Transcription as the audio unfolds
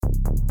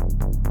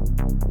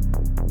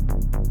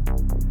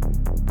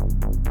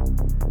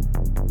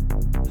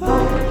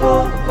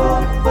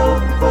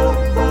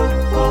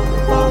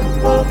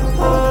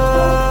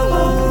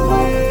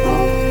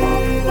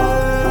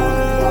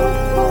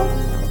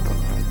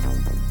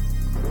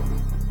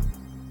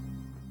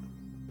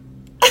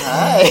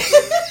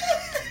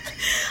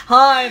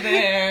Hi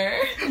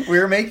there. We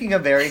were making a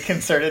very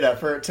concerted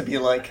effort to be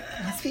like,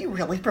 let's be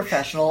really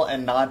professional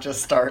and not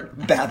just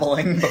start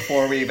babbling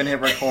before we even hit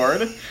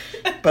record.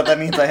 But that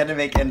means I had to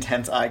make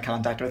intense eye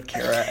contact with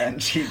Kira,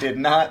 and she did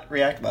not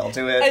react well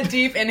to it. A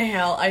deep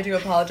inhale. I do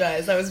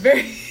apologize. That was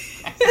very...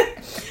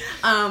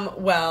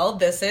 Well,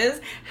 this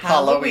is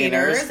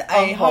Halloweeners,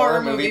 a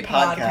horror movie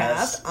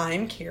podcast.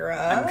 I'm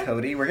Kira. I'm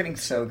Cody. We're getting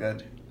so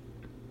good.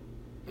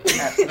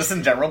 Just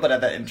in general, but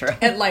at that intro.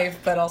 At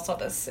life, but also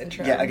this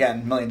intro. Yeah,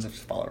 again, millions of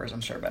followers,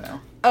 I'm sure, by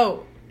now.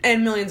 Oh,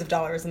 and millions of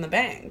dollars in the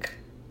bank.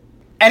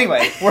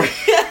 Anyway,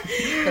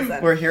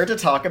 we're here to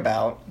talk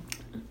about...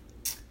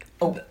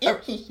 Oh my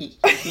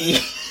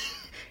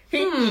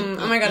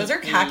god, is there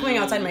cackling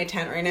outside my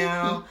tent right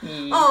now?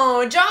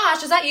 Oh,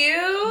 Josh, is that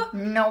you?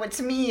 No,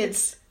 it's me.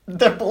 It's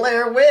the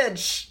Blair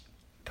Witch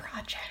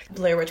Project.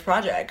 Blair Witch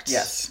Project.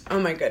 Yes. Oh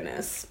my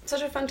goodness.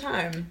 Such a fun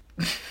time.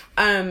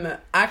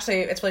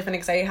 Actually, it's really funny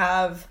because I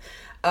have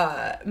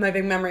my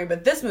big memory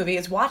with this movie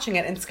is watching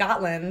it in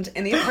Scotland,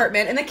 in the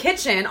apartment, in the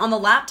kitchen, on the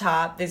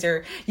laptop. These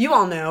are, you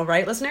all know,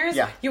 right, listeners?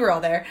 Yeah. You were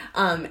all there.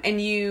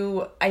 And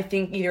you, I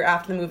think, either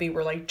after the movie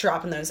were, like,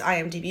 dropping those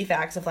IMDb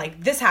facts of,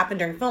 like, this happened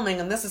during filming,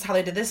 and this is how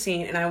they did this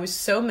scene, and I was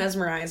so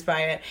mesmerized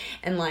by it,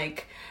 and,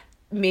 like,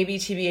 maybe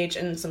TBH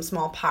in some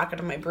small pocket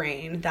of my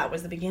brain, that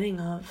was the beginning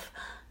of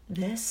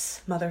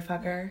this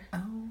motherfucker. Oh.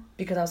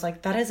 Because I was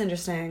like, that is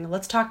interesting.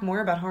 Let's talk more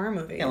about horror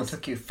movies. It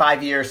took you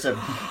 5 years to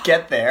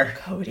get there.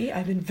 Cody,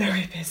 I've been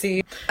very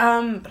busy.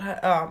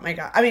 Oh my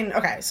god. I mean,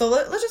 okay, so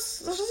let's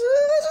just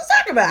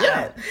talk about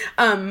it.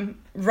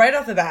 Right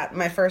off the bat,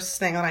 my first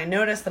thing that I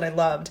noticed that I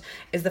loved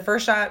is the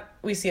first shot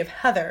we see of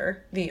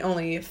Heather, the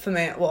only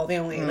female, well, the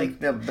only, like...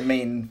 The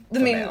main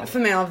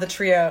female of the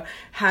trio,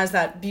 has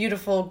that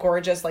beautiful,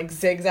 gorgeous, like,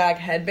 zigzag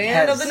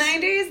headband of the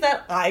 90s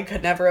that I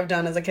could never have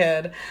done as a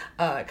kid,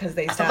 because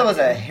they I thought that was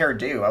a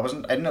hairdo. I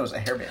didn't know it was a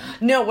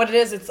hairband. No, what it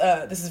is, it's,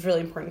 this is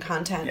really important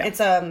content. Yeah. It's,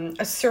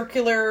 a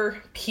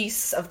circular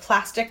piece of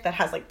plastic that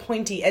has, like,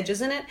 pointy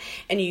edges in it,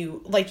 and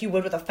you, like you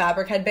would with a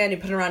fabric headband, you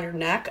put it around your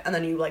neck, and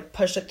then you, like,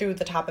 push it through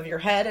the top of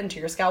your head, into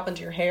your scalp,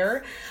 into your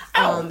hair.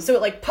 So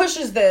it, like,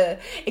 pushes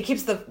it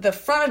keeps the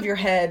front of your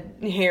head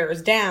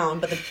hairs down,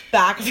 but the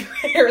back of your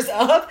hairs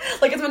up.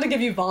 Like, it's meant to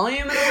give you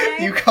volume in a way.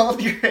 You called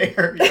your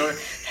hair your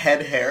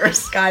head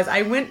hairs. Guys,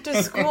 I went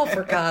to school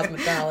for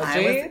cosmetology.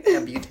 I was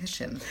a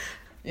beautician.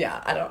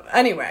 Yeah, I don't...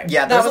 Anyway.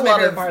 Yeah, that there's was a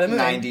lot of part of the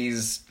movie.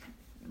 90s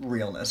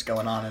realness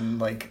going on in,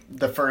 like,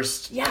 the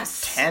first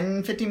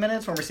 10, 15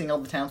 minutes when we're seeing all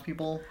the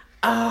townspeople.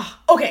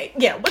 Okay,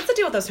 yeah, what's the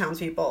deal with those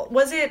townspeople?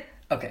 Was it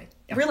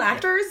real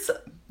actors?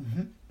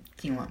 Mm-hmm.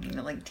 Do you want me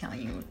to, like, tell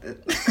you?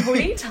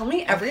 Cody, tell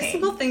me every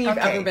single thing you've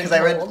ever been told. Because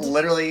I read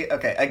literally,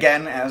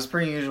 again, as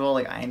per usual,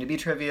 like, IMDb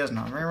trivia is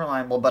not very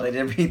reliable, but I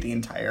did read the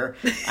entire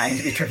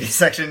IMDb trivia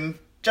section,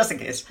 just in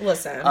case.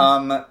 Listen. We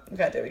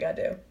gotta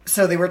do.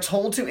 So they were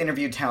told to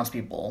interview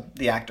townspeople,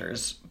 the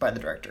actors, by the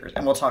directors,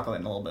 and we'll talk in a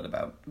little bit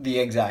about the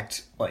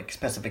exact, like,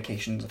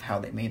 specifications of how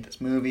they made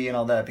this movie and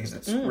all that, because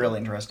it's really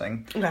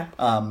interesting. Okay.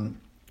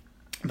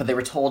 But they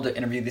were told to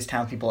interview these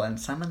townspeople, and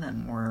some of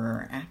them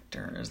were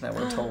actors that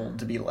were told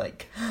to be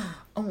like,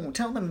 oh,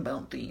 tell them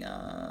about the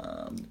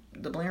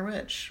Blair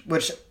Witch.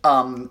 Which,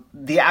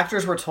 the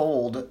actors were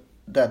told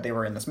that they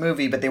were in this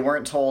movie, but they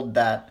weren't told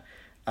that,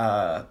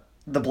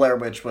 the Blair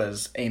Witch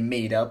was a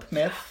made-up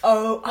myth.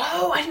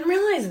 Oh, I didn't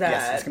realize that.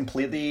 Yes, it's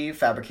completely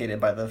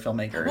fabricated by the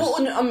filmmakers.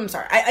 Well, no, I'm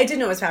sorry. I did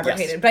know it was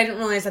fabricated, but I didn't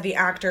realize that the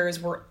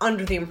actors were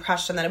under the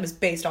impression that it was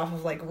based off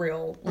of, like,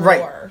 real lore.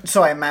 Right.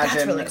 So I imagine...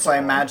 That's really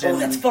cool. Oh,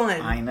 that's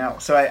fun. I know.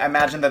 So I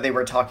imagine that they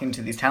were talking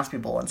to these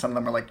townspeople, and some of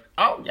them were like,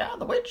 oh, yeah,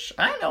 the witch,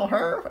 I know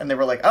her. And they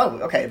were like, oh,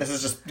 okay, this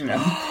is just,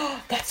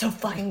 That's so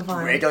fucking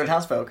fun. Regular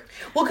townsfolk.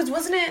 Well, because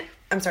wasn't it...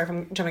 I'm sorry if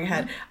I'm jumping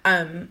ahead.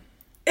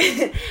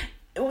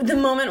 The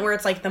moment where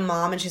it's, like, the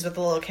mom and she's with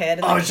the little kid.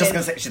 And I was just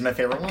going to say, she's my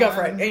favorite one. Go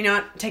for it. You know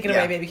what? Take it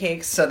away, baby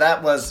cakes. So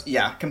that was,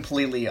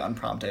 completely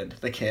unprompted.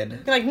 The kid.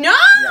 You're like, no!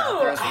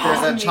 Yeah, there's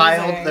a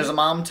child, there's a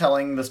mom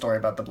telling the story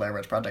about the Blair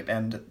Witch Project.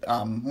 And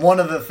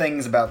one of the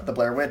things about the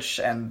Blair Witch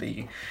and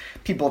the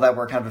people that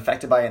were kind of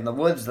affected by it in the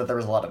woods, that there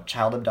was a lot of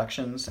child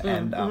abductions.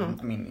 And, I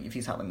mean, if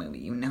you saw the movie,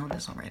 you know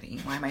this already.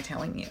 Why am I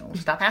telling you?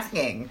 Stop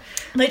asking.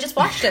 They just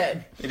watched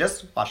it. They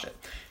just watched it.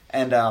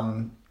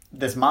 And,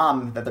 this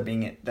mom that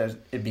being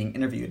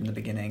interviewed in the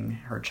beginning,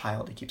 her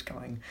child, he keeps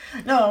going,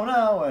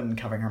 no, and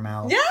covering her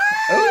mouth. Yes!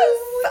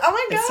 Oh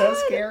my god! It's so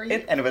scary.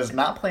 And it was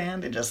not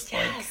planned. It just,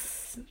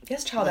 Yes,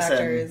 child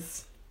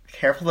actors.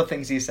 Careful the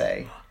things you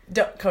say.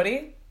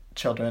 Cody?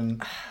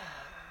 Children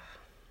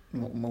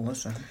will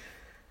listen.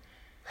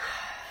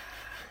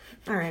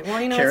 All right, well,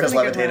 you know, Kira's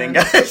levitating,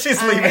 guys.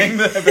 She's leaving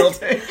the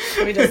building.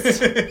 We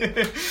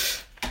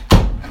just...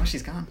 Oh,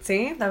 she's gone.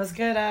 See? That was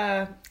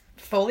good,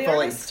 Foley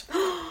artist.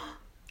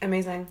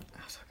 Amazing. Oh,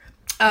 so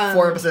good.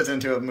 4 episodes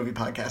into a movie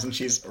podcast, and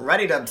she's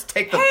ready to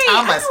take the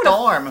town by storm. I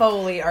know what a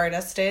Foley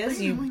artist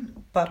is, you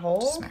butthole.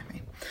 Just smack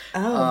me.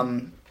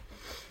 Oh.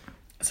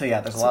 So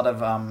yeah, there's a lot of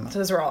So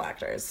those were all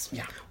actors.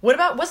 Yeah. What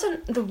about,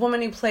 wasn't the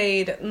woman who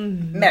played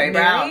Mary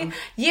Brown?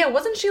 Yeah,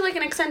 wasn't she like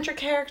an eccentric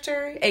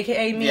character,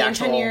 aka me in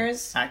 10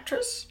 years?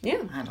 Actress?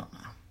 Yeah. I don't know.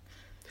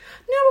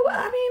 No,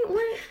 I mean,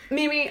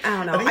 maybe, I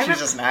don't know. I think she's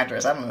just an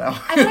actress. I don't know.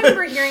 I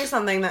remember hearing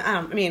something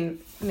that,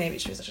 maybe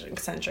she was such an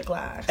eccentric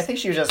lass. I think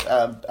she was just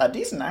a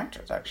decent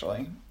actress,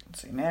 actually.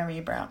 Let's see, Mary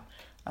Brown.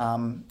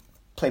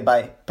 Played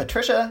by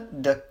Patricia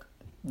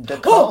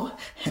DeCo,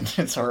 and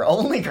it's her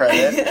only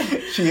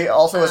credit. She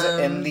also was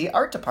in the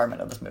art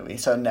department of this movie,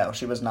 so no,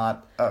 she was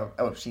not.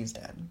 Oh, she's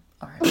dead.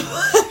 All right.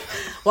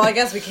 Well, I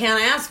guess we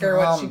can't ask her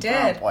what she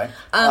did. Oh boy.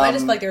 I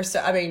just feel like there's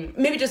so,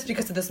 maybe just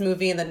because of this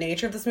movie and the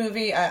nature of this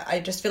movie,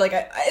 I just feel like,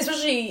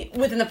 especially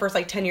within the first,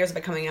 10 years of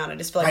it coming out, I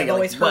just feel like I've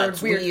always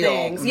heard weird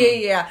things.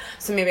 Mm-hmm. Yeah.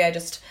 So maybe I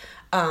just,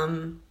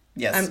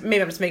 yes.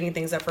 maybe I'm just making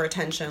things up for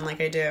attention like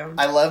I do.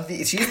 I love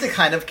she's the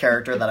kind of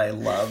character that I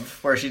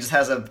love, where she just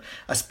has a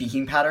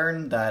speaking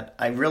pattern that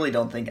I really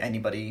don't think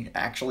anybody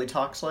actually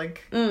talks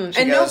like.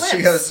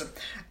 She goes,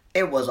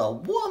 it was a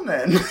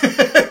woman.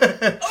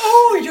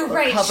 Oh, you're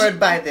right. Covered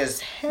by this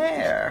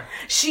hair.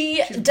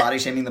 She's body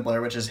shaming the Blair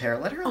Witch's hair.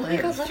 Let her live. Oh my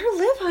God, let her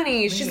live,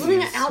 honey. Please. She's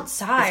living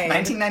outside.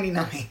 It's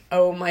 1999.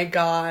 Oh my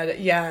God,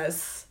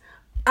 yes.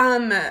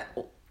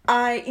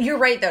 You're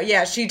right though.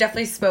 Yeah, she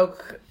definitely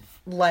spoke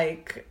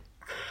like.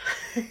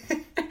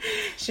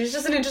 She's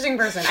just an interesting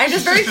person. I'm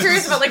just very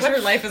curious about what her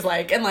life is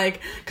like, and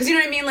because you know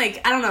what I mean.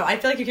 I don't know. I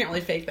feel like you can't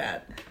really fake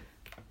that.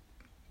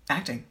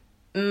 Acting.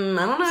 I don't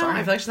know. Sorry.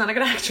 I feel like she's not a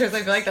good actress.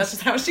 I feel like that's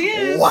just how she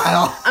is.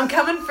 Wow. I'm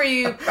coming for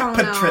you. Oh,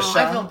 Patricia.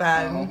 No. I feel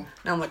bad. Oh.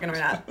 Now I'm looking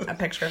at a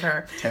picture of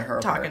her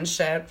talking apart.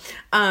 shit.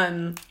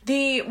 When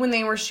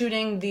they were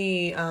shooting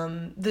the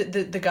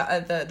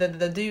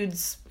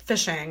dudes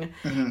fishing,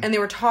 and they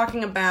were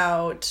talking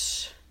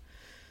about.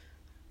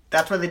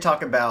 That's where they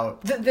talk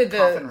about the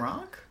Coffin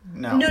Rock?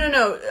 No.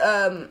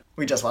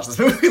 We just watched this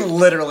movie. We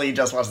literally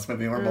just watched this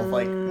movie. And we're both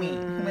like, wait,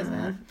 who is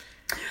that?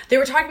 They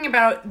were talking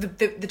about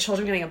the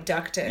children getting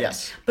abducted.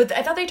 Yes. But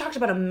I thought they talked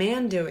about a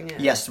man doing it.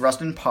 Yes,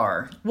 Rustin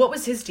Parr. What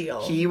was his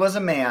deal? He was a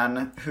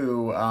man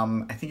who,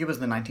 I think it was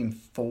the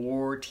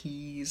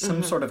 1940s,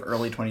 some sort of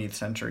early 20th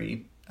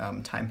century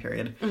time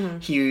period. Mm-hmm.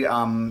 He,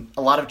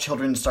 a lot of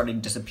children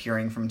started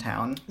disappearing from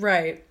town.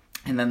 Right.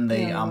 And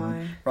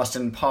then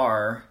Rustin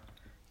Parr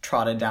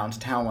trotted down to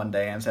town one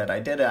day and said, I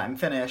did it, I'm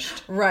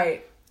finished.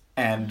 Right.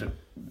 And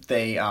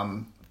they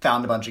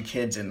found a bunch of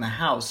kids in the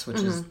house,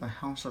 which is the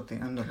house at the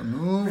end of the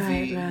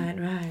movie.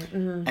 Right.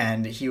 Mm-hmm.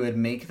 And he would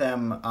make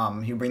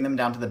them, he would bring them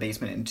down to the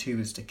basement in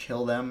twos to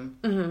kill them.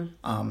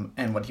 Mm-hmm.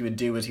 And what he would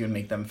do is he would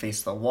make them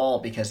face the wall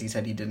because he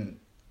said he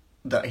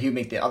would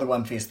make the other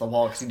one face the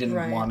wall because he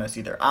didn't want to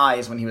see their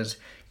eyes when he was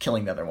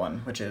killing the other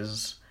one, which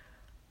is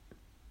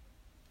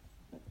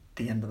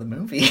the end of the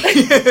movie.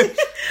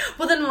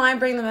 Well, then why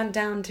bring them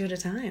down two at a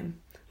time?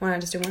 Why not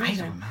just do one at a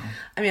time? I don't know.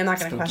 I mean, I'm not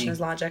going to question his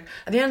logic.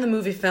 At the end of the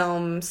movie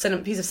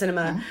piece of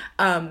cinema,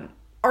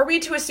 are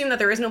we to assume that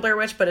there is no Blair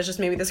Witch, but it's just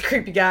maybe this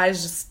creepy guy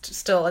is just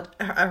still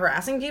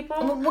harassing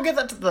people? We'll get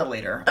that to that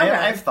later. Okay.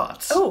 I have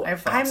thoughts. Oh,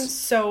 I'm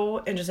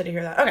so interested to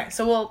hear that. Okay,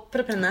 so we'll put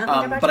a pin in that.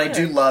 And get back but to I it.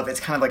 do love, it's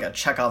kind of like a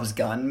Chekhov's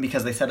gun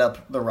because they set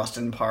up the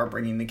Rustin Parr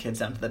bringing the kids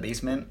down to the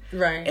basement.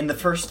 Right. In the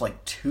first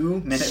 2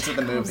 minutes of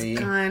the movie.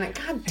 Gun.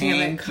 God damn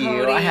it, Thank you.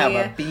 Cody. I have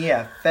a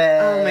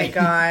BFA. Oh my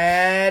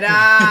God.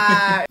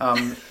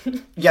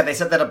 Yeah, they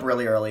set that up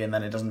really early and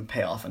then it doesn't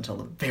pay off until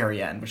the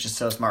very end, which is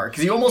so smart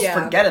because you almost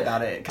forget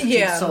about it because it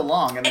takes so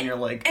long and then you're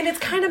like, and it's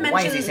kind of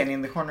mentioned. Why is he standing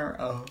in the corner?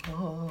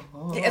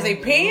 Is he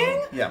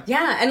peeing? Yeah.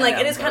 Yeah, and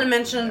it is kind of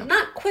mentioned,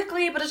 not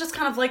quickly, but it's just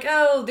kind of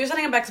they're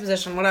setting up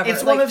exposition, whatever.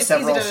 It's one of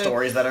several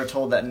stories that are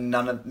told that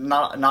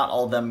not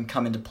all of them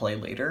come into play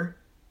later.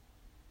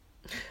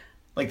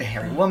 Like the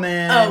hairy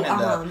woman.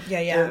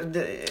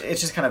 It's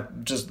just kind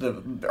of just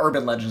the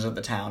urban legends of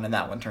the town, and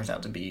that one turns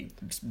out to be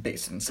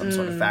based in some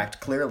sort of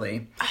fact,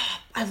 clearly.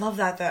 I love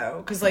that,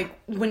 though, because,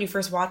 when you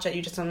first watch it,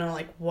 you just don't know,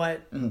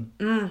 what...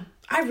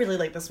 I really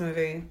like this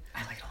movie.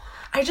 I like it a lot.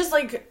 I just,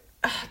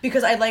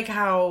 because I like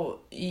how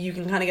you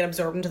can kind of get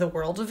absorbed into the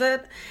world of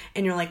it,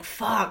 and you're like,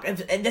 fuck,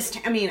 this,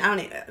 I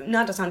don't,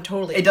 not to sound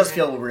totally... It does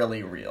feel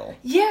really real.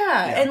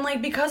 Yeah,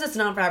 and, because it's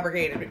not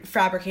fabricated,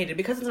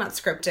 because it's not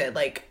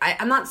scripted,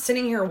 I'm not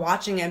sitting here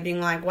watching it being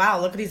like, wow,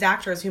 look at these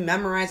actors who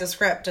memorized a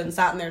script and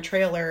sat in their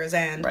trailers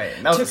and... Right,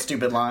 that was a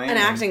stupid line. And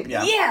acting...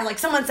 Yeah,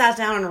 someone sat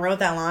down and wrote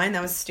that line,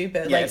 that was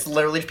stupid. Yeah, it's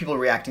literally just people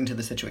reacting to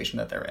the situation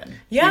that they're in.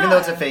 Yeah. Even though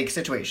it's a fake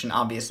situation,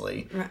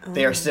 obviously.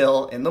 They are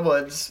still in the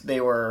woods. They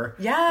were...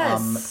 Yes.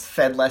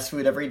 Fed less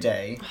food every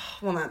day.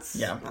 Well, that's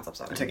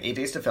upsetting. It took 8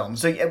 days to film.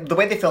 So the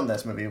way they filmed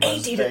this movie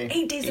was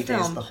 8 days to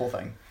film. The whole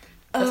thing.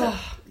 That's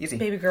it. Easy.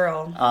 Baby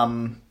girl.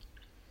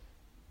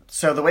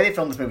 So the way they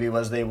filmed this movie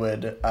was they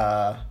would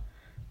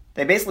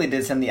they basically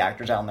did send the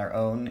actors out on their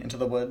own into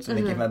the woods, and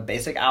they gave them a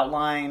basic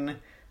outline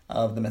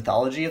of the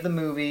mythology of the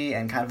movie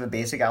and kind of a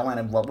basic outline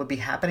of what would be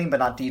happening, but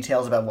not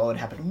details about what would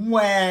happen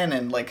when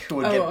and who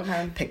would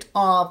get picked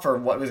off or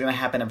what was going to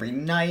happen every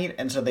night.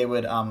 And so they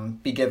would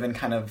be given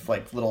kind of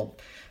little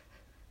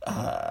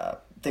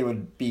they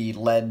would be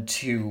led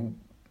to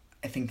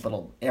I think,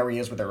 little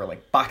areas where there were,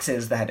 like,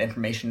 boxes that had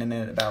information in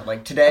it about,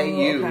 like,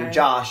 today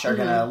Josh, are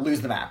gonna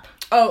lose the map.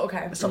 Oh,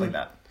 okay. Stuff like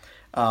that.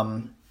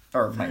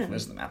 Or might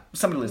lose the map.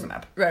 Somebody lose the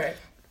map. Right.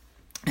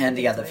 And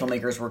the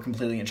filmmakers were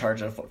completely in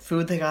charge of what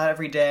food they got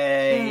every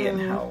day and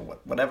how,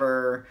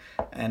 whatever.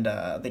 And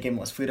they gave them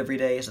less food every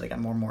day, so they got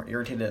more and more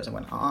irritated as it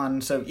went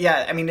on. So,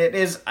 yeah, I mean,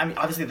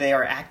 obviously they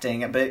are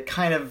acting, but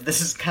this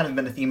has kind of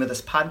been the theme of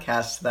this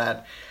podcast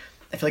that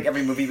I feel like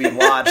every movie we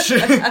watch,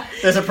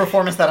 there's a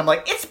performance that I'm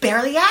like, it's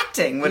barely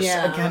acting, which,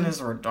 again,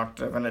 is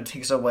reductive, and it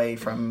takes away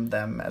from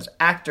them as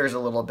actors a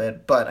little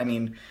bit. But, I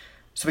mean...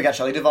 So we got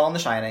Shelley Duvall in The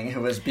Shining,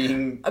 who was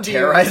being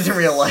terrorized in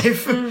real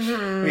life.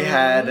 Mm-hmm. We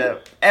had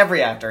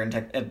every actor in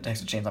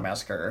Texas Chainsaw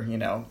Massacre,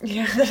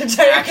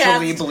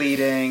 actually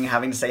bleeding,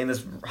 having to stay in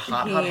this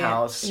hot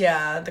house.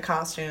 Yeah, the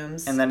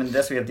costumes. And then in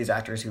this, we have these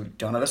actors who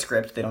don't have a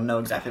script. They don't know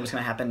exactly what's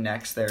going to happen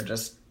next. They're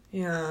just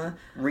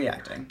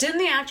reacting. Didn't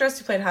the actress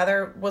who played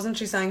Heather, wasn't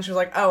she saying, she was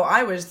like, oh,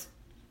 I was...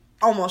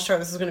 almost sure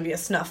this was going to be a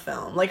snuff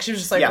film. Like, she was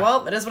just like,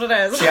 well, it is what it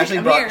is. She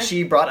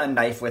actually brought a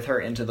knife with her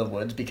into the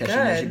woods because she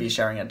knew she'd be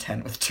sharing a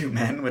tent with two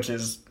men, which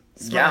is,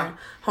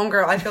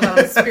 Homegirl, I feel that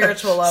on a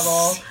spiritual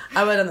level.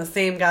 I would have done the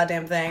same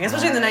goddamn thing.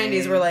 Especially in the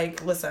 90s, we're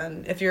like,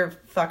 listen, if you're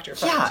fucked, you're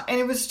fucked. Yeah, and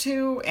it was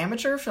two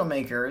amateur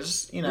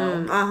filmmakers,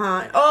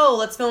 Oh,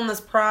 let's film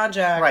this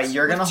project. Right,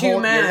 you're gonna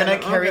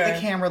carry the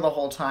camera the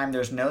whole time.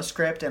 There's no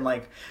script, and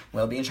like,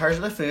 we'll be in charge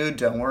of the food.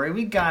 Don't worry,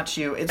 we got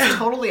you. It's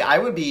totally.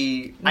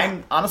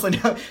 I'm honestly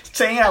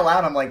saying it out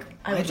loud. I'm like,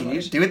 what did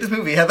you do with this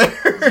movie, Heather?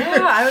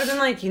 Yeah, I would have been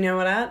like, you know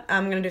what?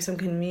 I'm gonna do some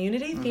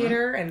community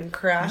theater and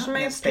crash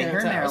my stay here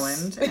in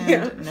Maryland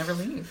and never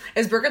leave.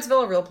 Is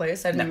Burkittsville a real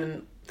place? I didn't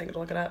even think to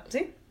look it up.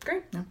 See?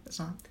 Great. No, it's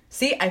not.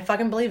 See, I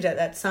fucking believed it.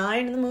 That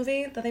sign in the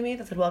movie that they made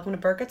that said, welcome to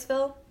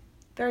Burkittsville,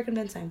 very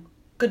convincing.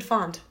 Good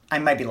font. I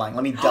might be lying.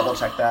 Let me double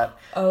check that.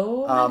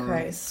 Oh, my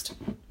Christ.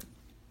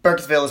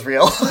 Burkittsville is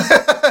real.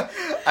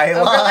 I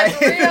lied.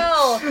 It's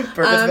real.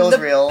 Burkittsville is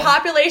real. The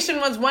population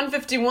was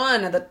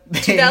 151 at the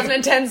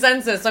 2010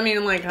 census. I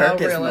mean, like, how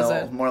real is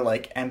it? More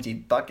like empty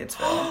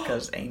Bucketsville,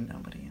 because ain't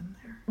nobody in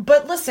there.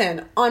 But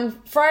listen,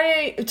 on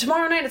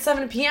tomorrow night at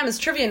 7 p.m. is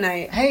trivia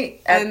night.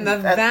 Hey, and the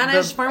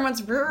Vanished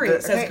Farmwoods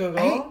Brewery, says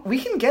Google. Hey, we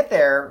can get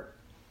there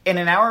in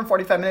an hour and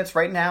 45 minutes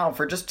right now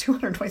for just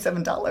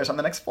 $227 on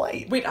the next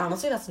flight. Wait,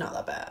 honestly, that's not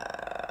that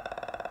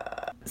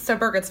bad. So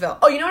Burkittsville.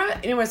 Oh, you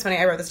know what's funny?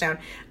 I wrote this down.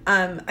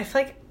 I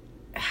feel like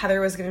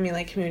Heather was giving me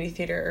like community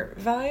theater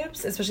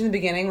vibes, especially in the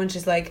beginning when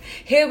she's like,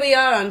 "Here we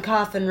are on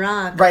Coffin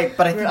Rock." Right,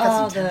 but I think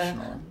that's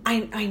intentional.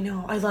 I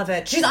know, I love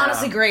it. She's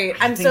honestly great.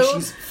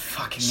 She's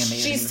fucking amazing.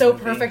 She's so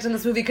perfect in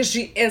this movie because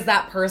she is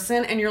that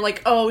person, and you're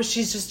like, oh,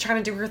 she's just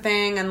trying to do her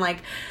thing, and like,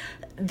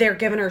 they're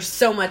giving her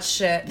so much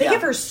shit. They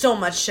give her so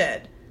much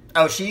shit.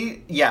 Oh,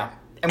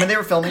 And when they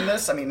were filming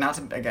this, I mean, not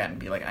to, again,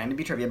 be like, I need to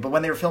be trivia, but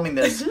when they were filming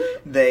this,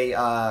 they,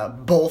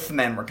 both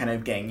men were kind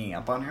of ganging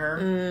up on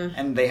her,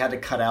 and they had to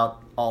cut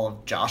out all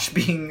of Josh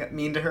being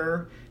mean to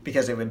her,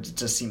 because it would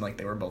just seem like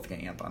they were both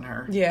ganging up on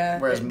her. Yeah.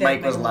 Whereas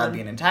Mike was allowed to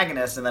be an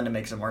antagonist, and then it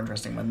makes it more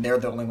interesting when they're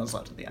the only ones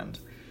left at the end.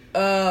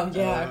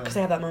 Yeah, because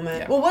they have that moment.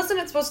 Yeah. Well, wasn't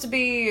it supposed to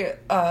be,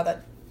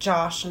 that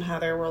Josh and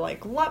Heather were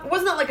like,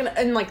 wasn't that like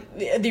in like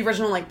the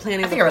original like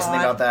planning? I think I was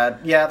thinking about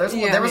that. Yeah,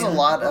 there was a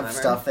lot of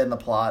stuff in the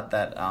plot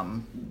that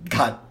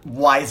got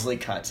wisely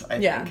cut. I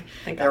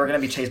think they were going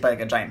to be chased by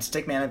like a giant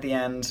stick man at the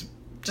end.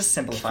 Just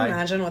simplify. Can you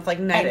imagine with like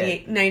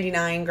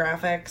 99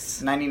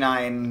 graphics?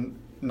 99,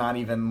 not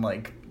even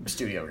like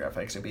studio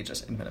graphics. It'd be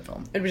just Infinite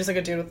Film. It'd be just like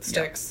a dude with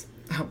sticks.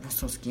 Oh, that's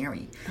so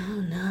scary.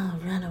 Oh no,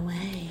 run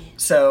away.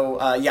 So,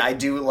 I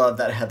do love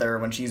that Heather,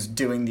 when she's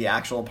doing the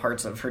actual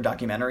parts of her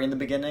documentary in the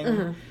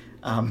beginning,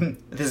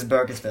 this is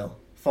Burkittsville,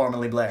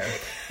 formerly Blair,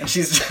 and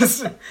she's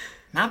just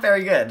not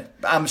very good.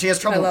 She has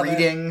trouble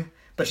reading,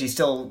 but she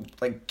still,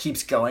 like,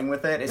 keeps going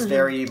with it. It's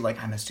very,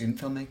 like, I'm a student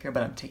filmmaker,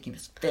 but I'm taking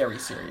this very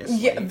seriously.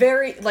 Yeah,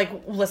 very, like,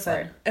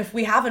 listen, if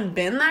we haven't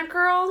been that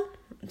girl...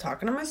 I'm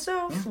talking to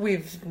myself. Yeah.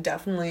 We've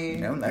definitely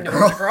known that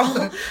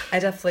girl. I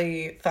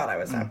definitely thought I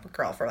was that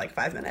girl for like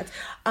 5 minutes.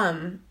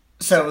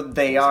 So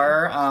they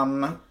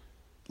are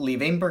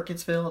leaving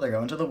Burkittsville. They're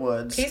going to the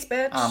woods. Peace,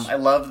 bitch. I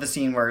love the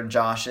scene where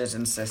Josh is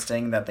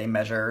insisting that they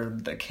measure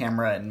the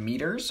camera in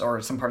meters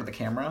or some part of the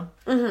camera.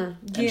 And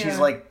she's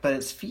like, but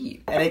it's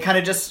feet. And it kind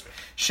of just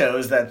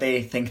shows that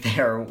they think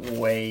they are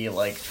way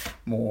like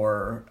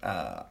more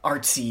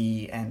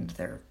artsy and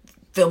they're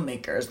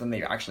filmmakers than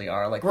they actually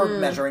are. Like, we're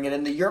measuring it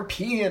in the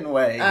European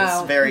way.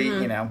 It's very,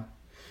 they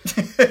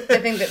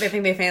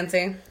think they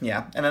fancy.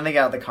 Yeah. And then they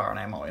get out of the car and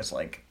I'm always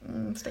like,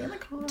 stay in the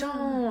car.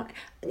 Don't.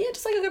 Yeah,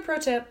 just like a good pro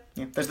tip.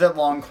 Yeah. There's that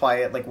long,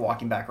 quiet, like,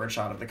 walking backward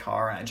shot of the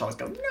car and I just always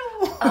go,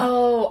 no.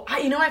 Oh,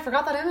 I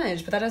forgot that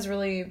image, but that is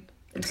really...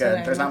 It's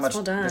good. There's not much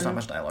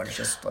dialogue. It's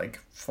just, like,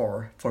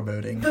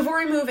 foreboding. Before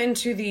we move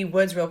into the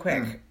woods real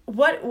quick,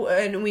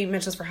 and we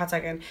mentioned this for a hot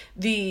second,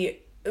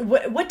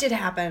 what did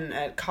happen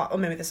at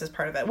maybe this is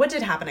part of it. What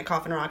did happen at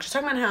Coffin Rock? She's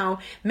talking about how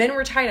men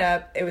were tied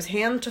up. It was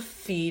hand to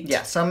feet.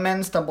 Yeah, some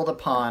men stumbled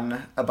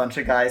upon a bunch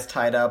of guys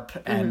tied up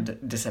and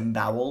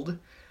disemboweled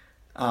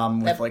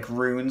with like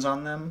runes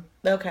on them.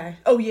 Okay.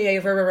 Oh, yeah,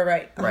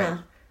 right. Uh-huh. Right.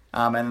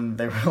 And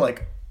they were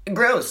like,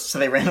 gross. So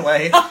they ran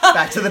away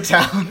back to the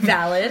town.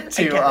 Valid.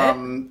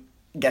 To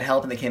get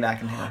help, and they came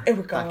back and they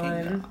were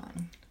gone.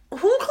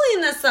 Who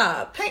cleaned this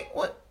up? Hey,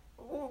 what?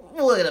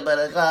 Wait a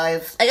minute,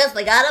 guys. I guess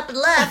they got up and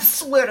left. I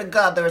swear to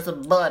God, there were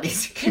some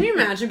bodies. Can you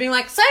imagine being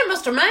like, say,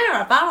 Mr. Mayor,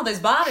 I found all these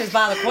bodies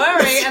by the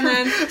quarry, and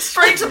then...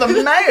 Straight to the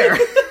mayor!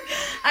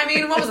 I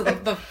mean, what was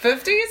it, the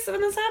 50s when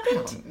this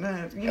happened?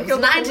 It was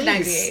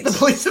 1998. The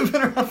police have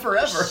been around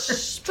forever.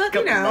 But,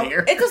 you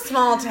know, it's a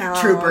small town.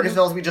 True,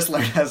 Burkittsville, we just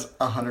learned, has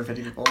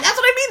 150 people. That's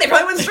what I mean. They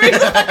probably went straight to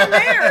the fucking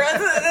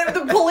mayor.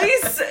 The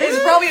police is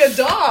probably a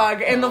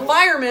dog, and the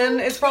fireman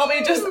is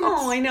probably just,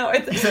 I know.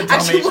 It's a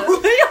Dalmatian.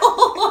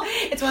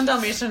 It's one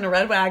Dalmatian in a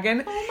red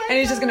wagon, and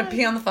he's just going to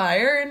pee on the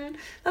fire, and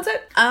that's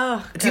it.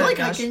 Oh, do you like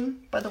hiking,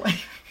 by the way?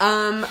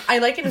 I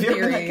like it in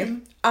theory.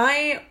 Hiking?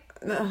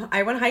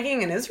 I went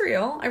hiking in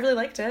Israel. I really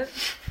liked it.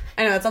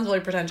 I know, it sounds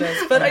really pretentious,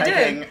 but I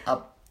did.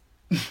 Up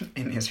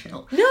in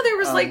Israel. No, there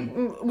was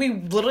we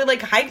literally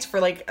like hiked for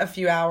like a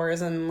few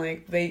hours, and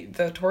like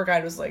the tour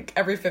guide was like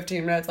every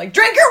 15 minutes like,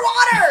 drink your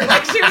water!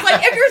 Like she was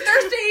like, if you're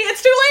thirsty,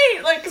 it's too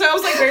late! Like, so I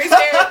was like very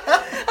scared.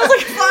 I was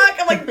like, fuck,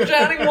 I'm like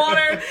drowning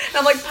water. And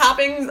I'm like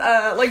popping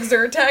like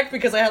Zyrtec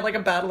because I had like a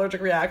bad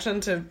allergic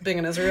reaction to being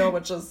in Israel,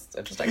 which is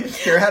interesting.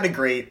 Kira had a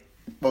great,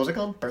 what was it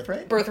called?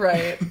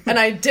 Birthright? And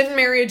I didn't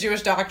marry a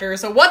Jewish doctor,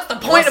 so what's the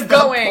point of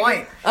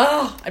going?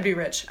 Oh, I'd be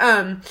rich.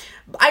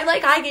 I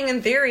like hiking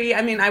in theory.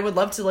 I mean, I would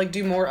love to like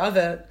do more of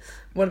it.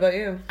 What about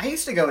you? I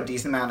used to go a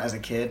decent amount as a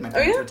kid. My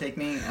parents would take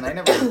me, and I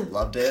never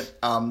loved it.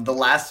 The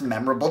last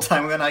memorable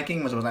time we went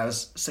hiking was when I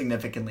was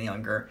significantly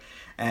younger.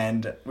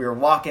 And we were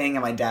walking,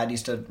 and my dad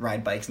used to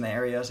ride bikes in the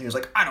area, so he was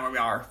like, I know where we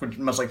are,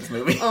 much like this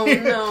movie. Oh,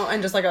 no,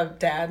 and just like a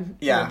dad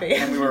movie.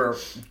 And we were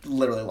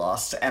literally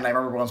lost. And I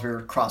remember once we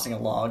were crossing a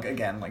log,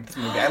 again, like this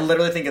movie. I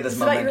literally think of this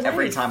moment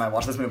every time I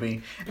watch this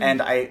movie.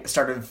 And I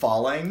started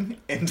falling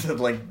into,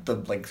 like, the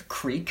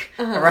creek.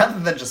 Uh-huh. And rather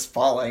than just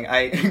falling,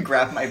 I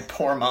grabbed my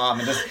poor mom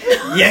and just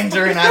yanked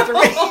her in after me.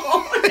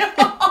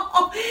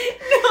 Oh,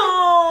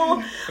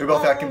 no. We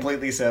both got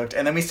completely soaked.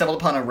 And then we stumbled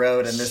upon a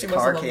road, and this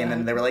car came,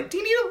 and they were like, do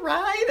you need a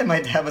ride? And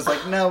my dad was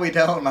like, no, we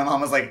don't. And my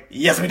mom was like,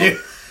 yes, we do.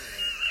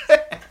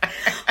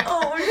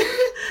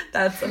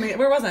 That's, I mean,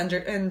 where was that?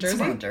 In Jersey?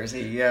 It's in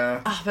Jersey,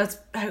 yeah. Oh,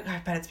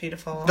 I bet it's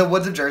beautiful. The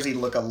woods of Jersey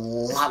look a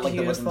lot like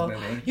the woods in the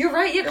movie. You're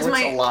right, yeah. It looks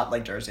a lot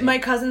like Jersey. My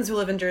cousins who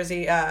live in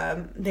Jersey,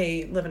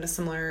 they live in a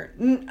similar,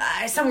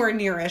 somewhere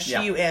near-ish,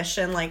 you-ish,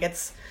 and like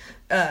it's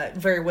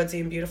very woodsy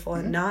and beautiful,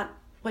 and not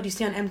what you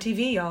see on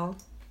MTV, y'all.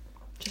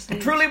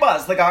 It truly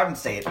was the Garden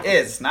State.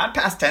 Is not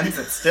past tense,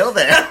 it's still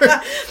there.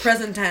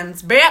 Present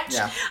tense, bitch.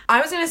 Yeah. I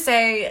was gonna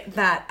say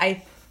that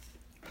I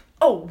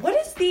wonder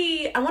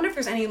if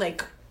there's any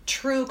like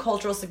true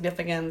cultural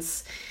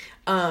significance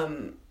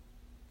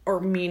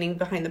or meaning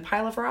behind the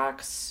pile of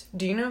rocks.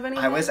 Do you know of any?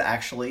 I was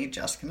actually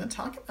just gonna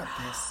talk about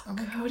this.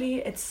 Cody,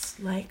 it's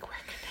like we're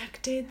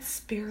connected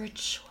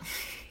spiritually.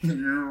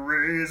 You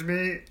raise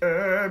me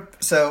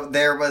up. So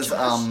there was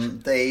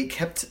they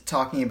kept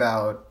talking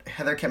about,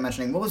 Heather kept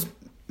mentioning, what was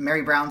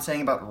Mary Brown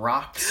saying about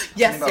rocks?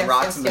 Yes,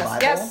 rocks in the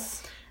Bible.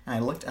 Yes. And I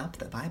looked up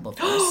the Bible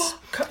verse.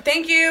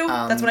 Thank you.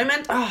 That's what I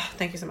meant. Oh,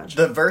 thank you so much.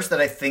 The verse that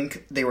I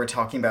think they were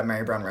talking about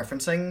Mary Brown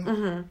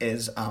referencing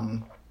is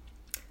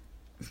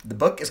the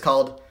book is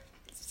called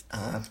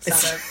it's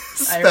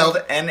spelled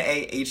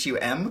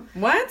Nahum.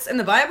 What? In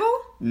the Bible?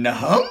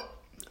 Nahum?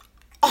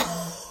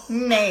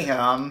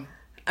 Nahum.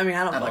 I mean,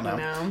 I don't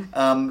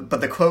know. But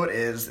the quote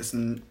is, it's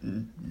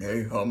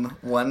Nahum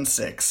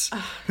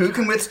 1:6. Who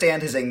can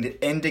withstand his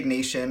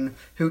indignation?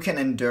 Who can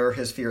endure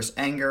his fierce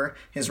anger?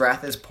 His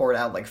wrath is poured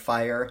out like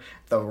fire.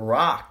 The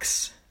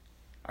rocks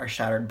are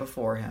shattered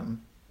before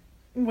him.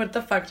 What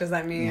the fuck does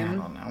that mean? Yeah, I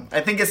don't know. I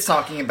think it's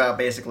talking about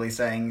basically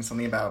saying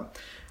something about...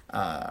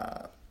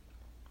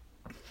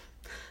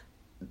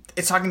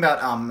 it's talking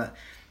about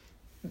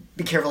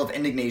be careful of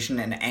indignation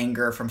and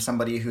anger from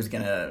somebody who's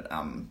gonna...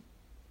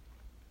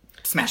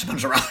 smash a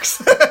bunch of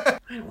rocks. I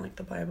don't like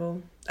the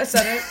Bible. I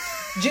said it.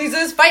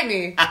 Jesus, fight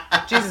me.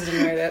 Jesus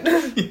didn't write it.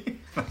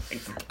 I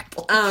like the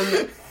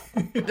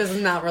Bible. This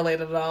is not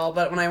related at all,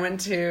 but when I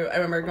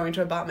remember going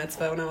to a bat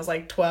mitzvah when I was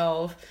like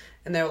 12,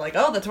 and they were like,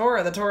 oh, the Torah.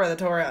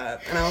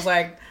 And I was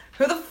like,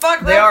 who the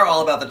fuck? They are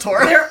all about the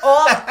Torah. They're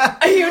all,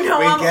 I'm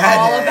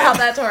all about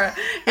that Torah.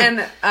 And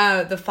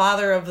the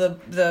father of the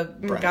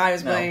guy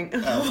who's playing,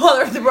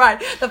 father of the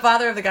bride, the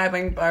father of the guy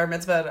playing bar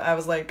mitzvah, I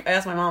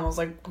asked my mom, I was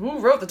like, who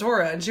wrote the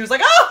Torah? And she was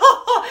like,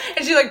 oh!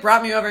 And she like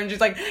brought me over and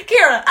she's like,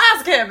 Kira,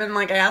 ask him. And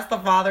like I asked the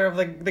father of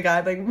like the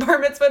guy playing bar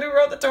mitzvah who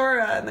wrote the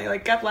Torah, and they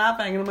like kept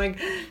laughing, and I'm like,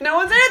 no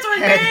one's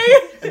answering me.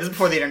 This is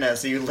before the internet,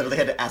 so you literally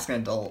had to ask an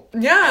adult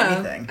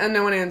anything. And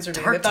no one answered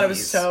me. They thought it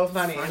was so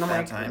funny. And I'm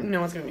like,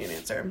 no one's gonna be an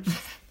answer.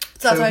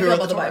 So that's how I feel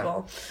about the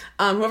Bible.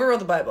 Whoever wrote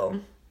the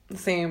Bible, the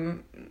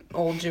same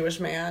old Jewish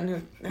man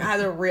who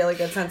has a really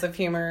good sense of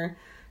humor.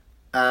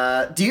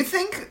 Do you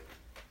think...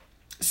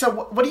 So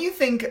what do you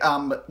think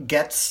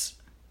gets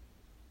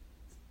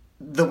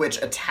the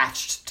witch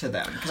attached to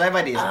them. Because I have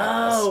ideas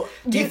about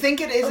this. Do you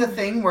think it is a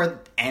thing where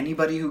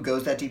anybody who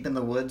goes that deep in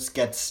the woods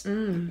gets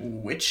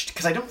witched?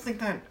 Because I don't think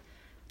that...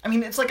 I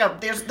mean, it's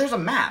like there's a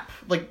map.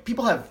 Like,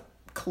 people have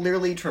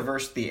clearly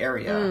traversed the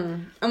area.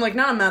 And, like,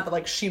 not a map that,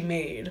 like, she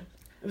made. It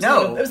was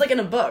no. It was, like, in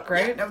a book,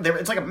 right? Yeah, no,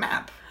 it's like a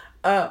map.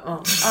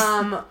 Hold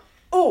on.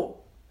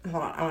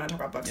 I want to talk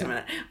about books in a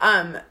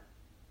minute.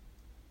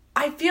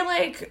 I feel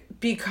like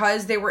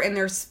because they were in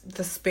the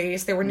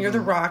space, they were near the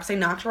rocks, they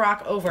knocked a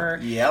rock over.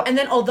 Yep. And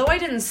then, although I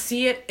didn't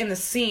see it in the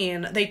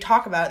scene, they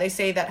talk about it. They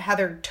say that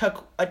Heather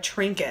took a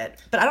trinket.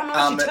 But I don't know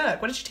what she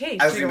took. What did she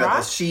take? I was thinking about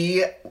this.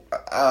 She,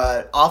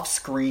 off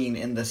screen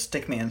in the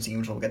stickman scene,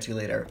 which we'll get to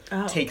later,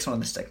 takes one of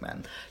the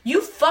stickmen.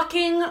 You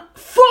fucking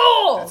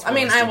fool! I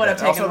mean, I would have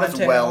taken one too.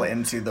 Also, well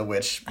into the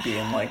witch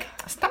being like,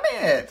 stop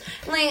it!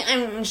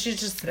 Like,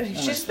 she's just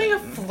being a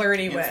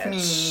flirty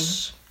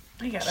witch.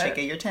 I get it.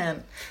 Shaking your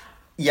tent.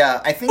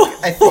 Yeah, I think...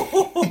 I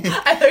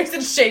thought you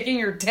said shaking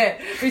your tent.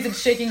 You said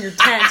shaking your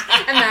tent,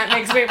 and that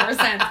makes way more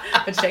sense.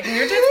 But shaking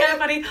your tent's kind of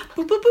funny.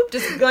 Boop, boop, boop.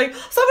 Just like,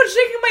 someone's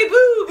shaking my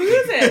boob. Who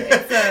is it?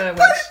 It's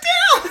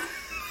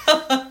Put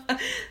it down!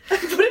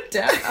 Put it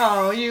down.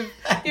 Oh, you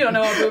don't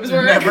know what boobs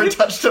were. Never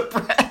touched a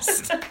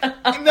breast.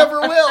 I never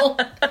will.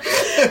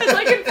 It's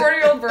like in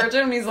 40-Year-Old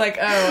Virgin when he's like,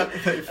 oh,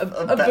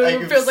 a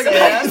boob feels like a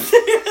bag of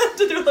sand.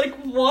 And they're like,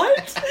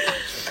 what?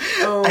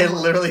 Oh. I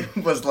literally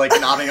was like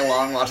nodding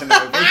along watching the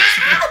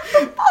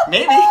movie.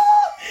 Maybe.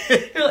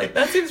 You're like,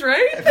 that seems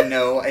right? I have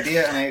no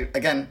idea,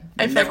 and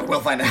I never will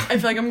find out. I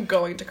feel like I'm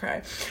going to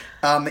cry.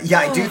 Yeah,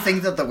 I do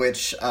think that the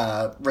witch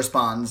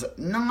responds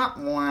not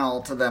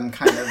well to them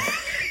kind of...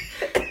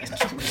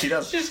 she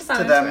does.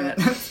 To them,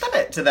 stop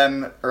it. To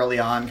them early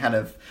on kind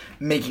of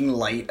making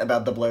light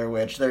about the Blair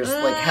Witch. There's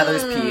like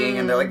Heather's peeing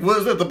and they're like,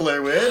 was it the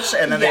Blair Witch?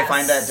 And then they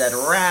find that dead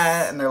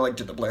rat and they're like,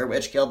 did the Blair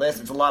Witch kill this?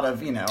 It's a lot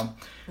of,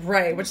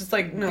 right, which is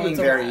like, no, being it's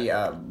a very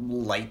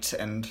light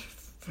and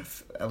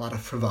a lot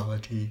of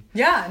frivolity.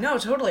 Yeah, no,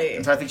 totally.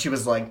 And so I think she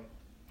was like,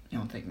 you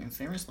don't take me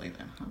seriously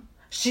then, huh?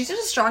 She's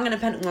just a strong,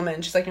 independent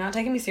woman. She's like, you're not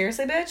taking me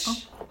seriously, bitch?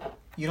 Oh,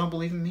 you don't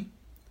believe in me?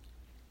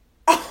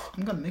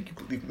 I'm gonna make you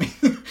believe me.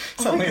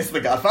 Suddenly it's The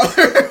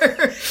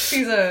Godfather.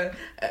 She's I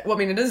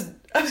mean, it is,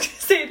 I was gonna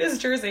say it is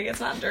Jersey. It's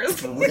not Jersey.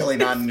 It's really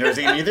not in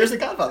Jersey. Neither is The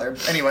Godfather.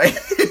 Anyway.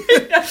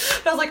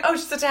 I was like, oh,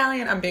 she's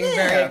Italian. I'm being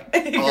very...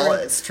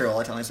 It's true. All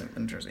Italians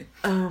in Jersey.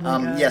 Oh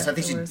my God. Yes, I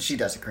think she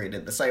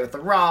desecrated the site with the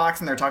rocks,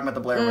 and they're talking about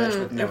the Blair Witch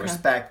with no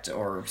respect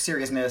or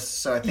seriousness,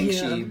 so I think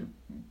she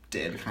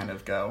did kind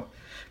of go,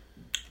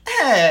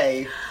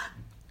 hey.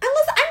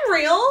 Unless I'm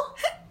real.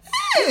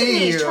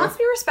 Hey. She wants to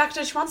be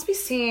respected. She wants to be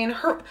seen.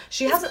 Her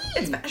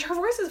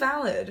voice is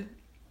valid.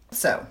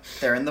 So,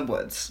 they're in the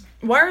woods.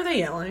 Why are they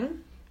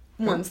yelling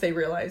once they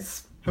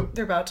realize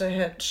they're about to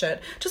hit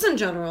shit? Just in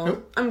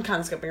general. I'm kind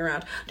of skipping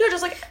around. No,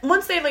 just like,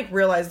 once they like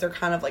realize they're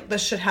kind of like,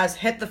 this shit has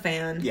hit the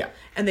fan. Yeah.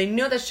 And they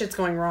know that shit's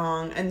going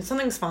wrong and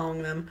something's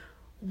following them.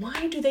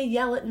 Why do they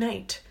yell at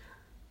night?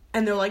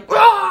 And they're like,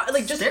 ah!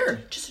 Like, just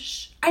scared.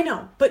 I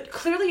know, but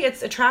clearly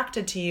it's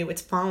attracted to you,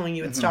 it's following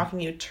you, it's stalking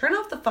you. Turn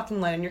off the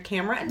fucking light on your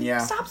camera and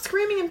stop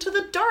screaming into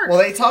the dark. Well,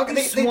 they talk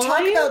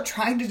about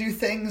trying to do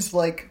things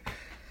like,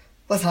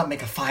 let's not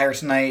make a fire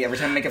tonight. Every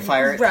time we make a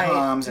fire, it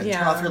comes, and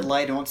turn off your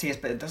light, it won't see us,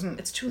 but it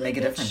doesn't make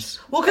a difference.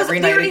 Well, because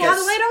they already have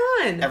the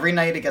light on. Every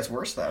night it gets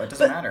worse, though. It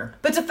doesn't matter.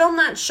 But to film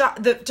that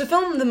shot, to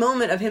film the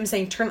moment of him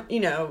saying, turn,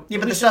 Yeah,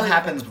 but the stuff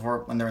happens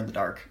before, when they're in the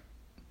dark.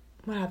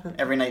 What happened?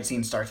 Every night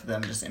scene starts with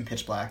them just in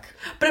pitch black.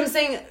 But I'm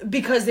saying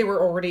because they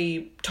were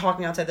already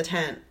talking outside the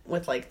tent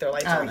with like their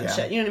lights on and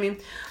shit. You know what I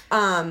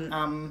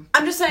mean?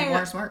 I'm just saying.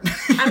 More smart.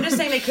 I'm just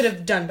saying they could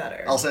have done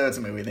better. Also, it's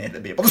a movie they had to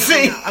be able to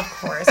see. Know, of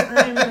course.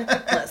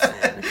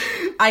 Listen,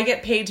 I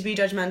get paid to be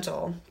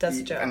judgmental. That's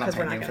a joke because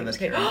we're not going to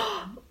get paid.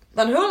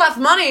 Then who left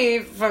money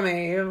for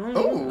me?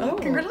 Oh,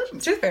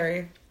 congratulations, Tooth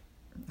Fairy.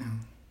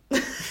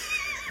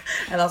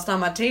 I lost all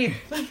my teeth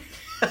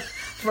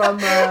from.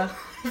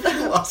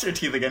 Lost your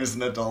teeth again as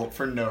an adult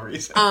for no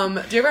reason.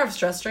 Do you ever have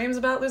stress dreams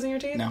about losing your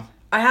teeth? No.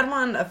 I had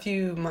one a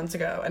few months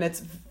ago, and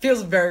it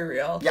feels very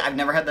real. Yeah, I've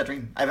never had that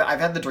dream. I've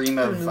had the dream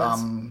of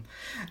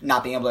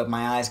not being able to open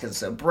my eyes because it's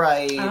so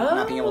bright,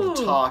 not being able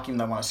to talk even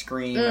though I want to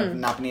scream, of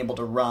not being able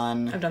to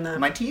run. I've done that.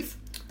 My teeth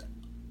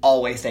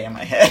always stay in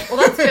my head. Well,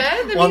 that's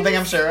good. One thing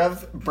I'm sure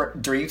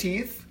of, dream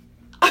teeth.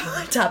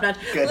 Top notch.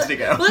 Good to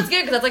go. Well, that's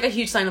good because that's like a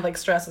huge sign of like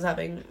stress is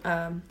having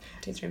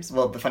teeth dreams.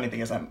 Well, the funny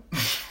thing is I'm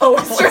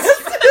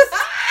stressed.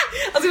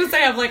 I was gonna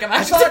say I'm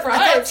actually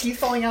surprised. I thought teeth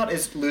falling out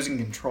is losing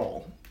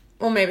control.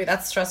 Well, maybe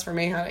that's stress for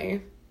me,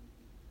 honey.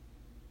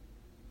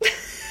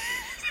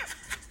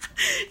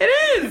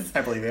 It is.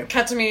 I believe you.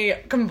 Cut to me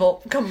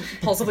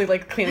compulsively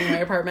like cleaning my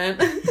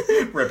apartment,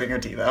 ripping her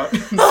teeth out.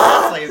 That's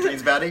like your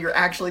dreams about it. You're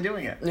actually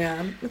doing it.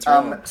 Yeah, it's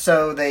real.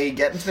 So they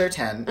get into their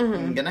tent.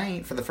 Good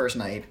night for the first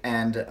night,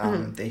 and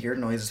they hear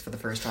noises for the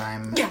first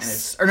time.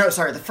 Yes. And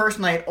the first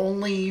night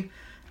only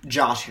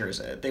Josh hears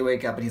it. They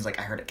wake up and he's like,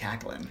 "I heard it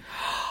cackling."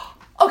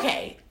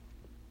 Okay.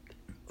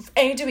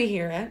 Do we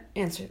hear it?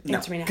 Answer me now.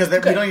 Because we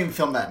don't even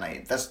film that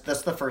night. That's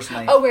the first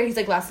night. Oh, where he's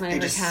like, last night I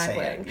heard just say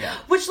cackling. it, yeah.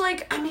 Which,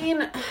 like, I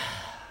mean,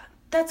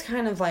 that's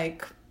kind of,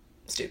 like,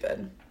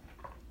 stupid.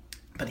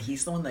 But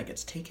he's the one that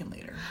gets taken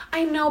later.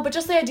 I know, but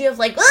just the idea of,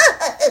 like,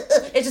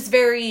 it's just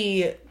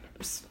very...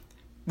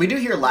 We do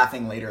hear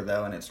laughing later,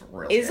 though, and it's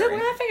real Is scary.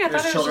 it laughing? I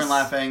There's thought it was children just...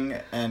 laughing,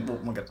 and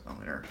we'll get to that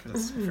later, because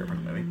it's a favorite part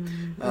of the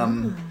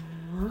movie.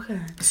 Okay.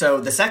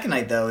 So the second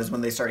night, though, is when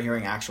they start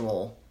hearing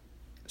actual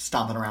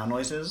stomping around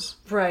noises.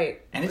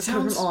 Right. And it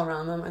sounds... sounds... all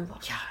around them. I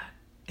love Yeah.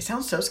 It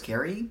sounds so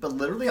scary, but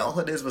literally all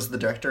it is was the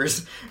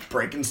directors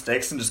breaking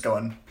sticks and just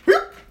going,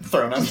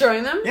 throwing them. Just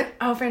throwing them? Yeah.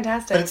 Oh,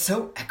 fantastic. But it's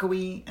so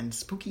echoey and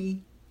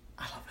spooky.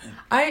 I love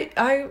it.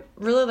 I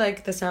really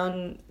like the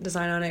sound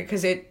design on it,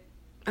 because I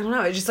don't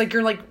know, it's just like,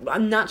 you're like,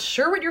 I'm not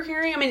sure what you're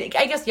hearing. I mean,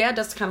 I guess, yeah, it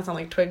does kind of sound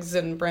like twigs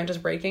and branches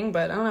breaking,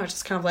 but I don't know, it's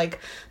just kind of like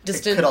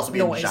distant noise. It could also be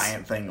a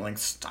giant thing, like,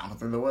 stomping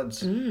through the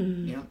woods.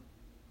 You know?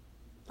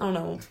 I don't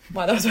know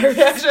why that was my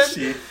reaction.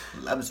 She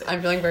loves it.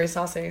 I'm feeling very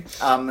saucy.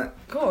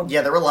 Cool.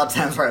 Yeah, there were a lot of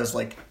times where I was,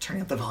 like,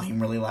 turning up the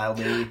volume really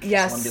loudly.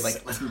 Yes. I want to be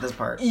like, listen to this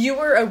part. You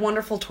were a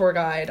wonderful tour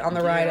guide on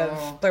the ride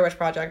of Blair Witch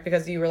Project,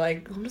 because you were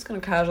like, I'm just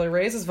going to casually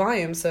raise this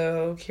volume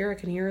so Kira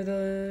can hear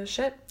the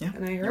shit. Yeah,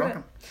 and I heard you're it.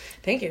 welcome.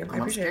 Thank you. I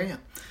appreciate you.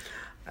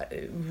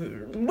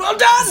 Well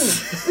done!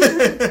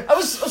 I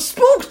was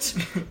spooked!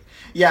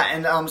 Yeah,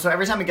 and so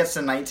every time it gets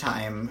to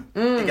nighttime,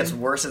 it gets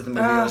worse as the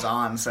movie goes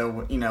on.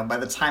 So, you know, by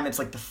the time it's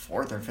like the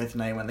fourth or fifth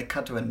night, when they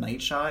cut to a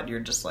night shot,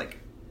 you're just like,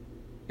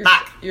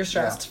 You're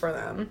stressed for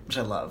them. Which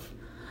I love.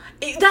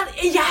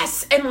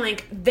 Yes! And,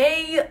 like,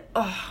 I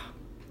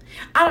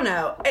don't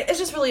know. It's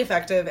just really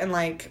effective, and,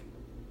 like,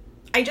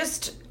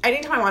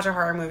 anytime I watch a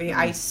horror movie,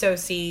 I so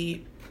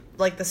see,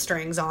 like, the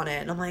strings on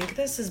it, and I'm like,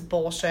 this is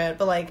bullshit,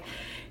 but, like,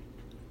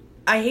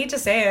 I hate to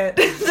say it,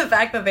 the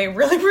fact that they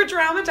really were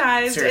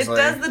traumatized. Seriously. It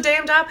does the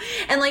damn job.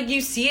 And, like, you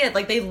see it,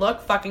 like, they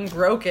look fucking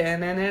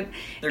broken, and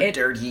They're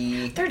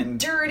dirty. They're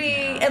dirty,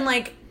 yeah. and,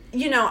 like,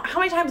 you know, how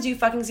many times do you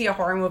fucking see a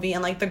horror movie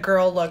and, like, the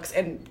girl looks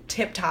in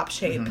tip-top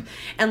shape,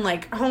 and,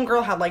 like,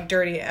 homegirl had, like,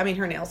 dirty, I mean,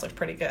 her nails looked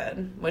pretty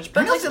good,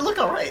 Her nails did look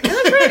alright. They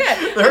looked pretty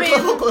good. There were a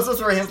couple close-ups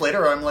where her hands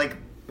later, I'm like,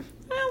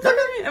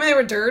 I mean, they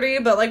were dirty,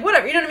 but, like,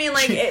 whatever. You know what I mean?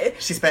 Like,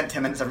 she spent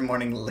 10 minutes every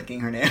morning licking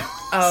her nails.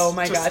 Oh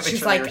my god,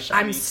 she's like,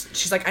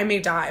 she's I may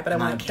die, but I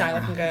want to die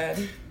looking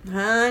good,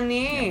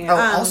 honey. Oh,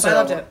 also, I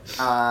loved it.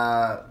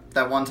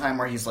 That one time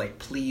where he's like,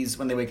 please,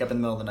 when they wake up in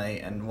the middle of the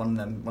night, and one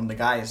of the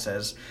guys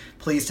says,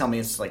 please tell me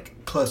it's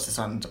like close to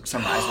sunrise.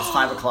 It's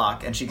 5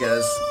 o'clock, and she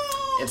goes,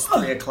 it's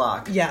 3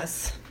 o'clock.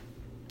 Yes.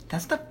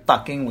 That's the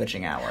fucking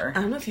witching hour.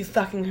 I don't know if you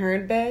fucking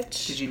heard,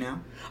 bitch. Did you know?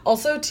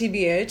 Also,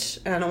 TBH,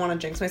 and I don't want to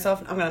jinx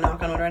myself, I'm gonna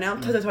knock on wood right now.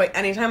 Put this away.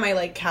 Anytime I,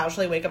 like,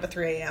 casually wake up at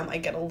 3 a.m., I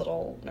get a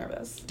little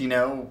nervous. Do you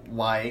know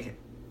why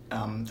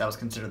that was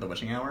considered the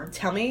witching hour?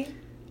 Tell me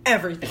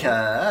everything.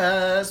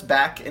 Because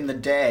back in the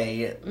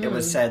day, it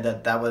was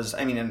said that was,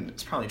 I mean, and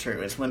it's probably true,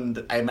 it's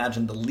when I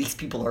imagine the least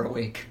people are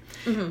awake.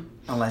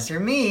 Unless you're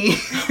me.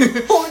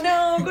 Oh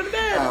no, go to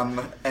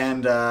bed.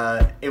 And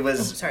it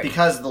was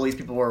because the least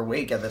people were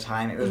awake at the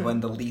time, it was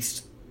when the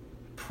least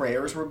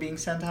prayers were being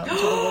sent out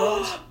into the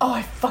world. Oh,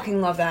 I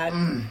fucking love that.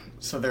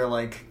 So they're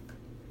like,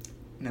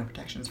 no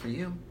protections for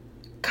you.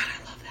 God,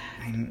 I love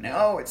that. I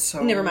know, it's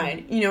so... Never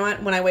mind. You know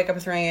what? When I wake up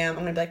at 3 a.m., I'm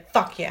gonna be like,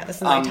 fuck yeah, this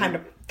is my time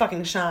to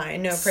fucking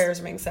shine. No prayers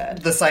are being said.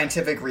 The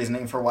scientific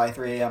reasoning for why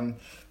 3 a.m.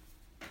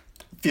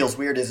 feels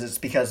weird is it's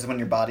because when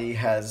your body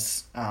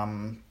has...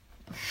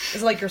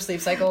 Is it like your sleep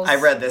cycles? I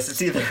read this.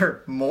 It's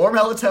either more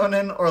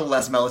melatonin or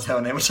less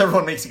melatonin, whichever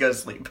one makes you go to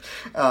sleep.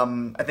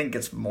 I think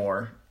it's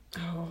more.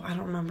 Oh, I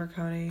don't remember,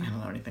 Cody. I don't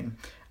know anything.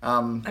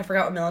 I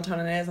forgot what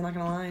melatonin is, I'm not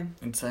gonna lie.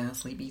 It's a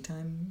sleepy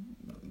time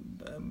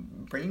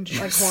brain juice.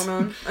 Like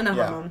hormone? Not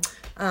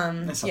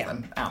hormone. It's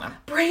something. Yeah. I don't know.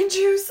 Brain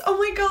juice? Oh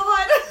my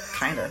god!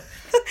 Kinda.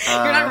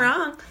 You're not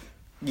wrong.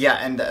 Yeah,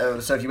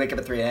 and so if you wake up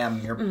at 3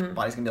 a.m., your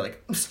body's gonna be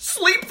like,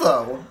 sleep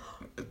though!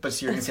 But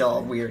so you're gonna feel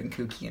all weird and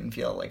kooky and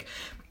feel like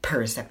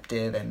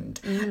perceptive and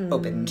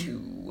open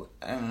to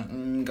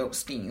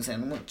ghosties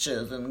and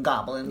witches and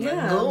goblins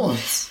and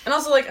ghouls. And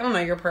also, like, I don't know,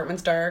 your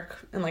apartment's dark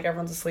and, like,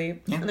 everyone's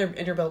asleep. Yeah. And they're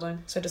in your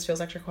building, so it just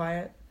feels extra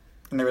quiet.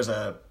 And there was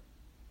a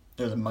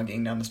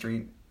mugging down the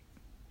street.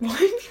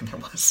 What? There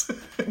was.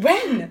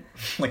 When?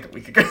 Like a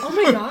week ago. Oh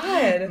my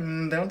god.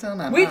 Don't tell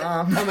my Wait,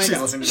 mom. oh my She's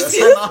god. listening to this.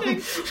 She's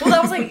listening. Well,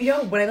 that was like,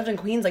 when I lived in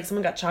Queens, like,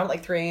 someone got shot at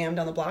like 3 a.m.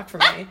 down the block from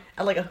me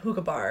at like a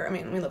hookah bar. I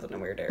mean, we lived in a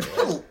weird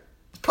area.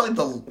 Probably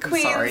the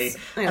Queens.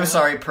 I'm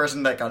sorry,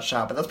 person that got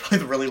shot, but that's probably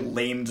the really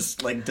lame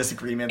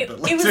disagreement that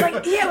led was to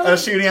like, a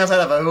shooting outside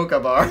of a hookah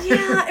bar.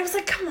 Yeah, it was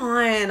like, come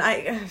on.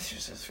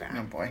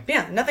 Oh boy.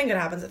 Yeah, nothing good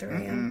happens at 3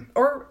 a.m.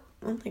 Or,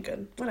 thank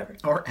good. Whatever.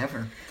 Or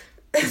ever.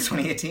 It's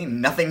 2018.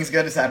 Nothing's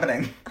good is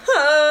happening.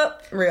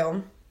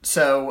 Real.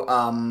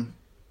 So,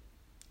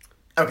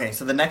 Okay,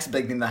 so the next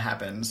big thing that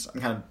happens,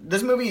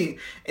 this movie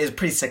is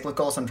pretty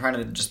cyclical, so I'm trying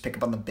to just pick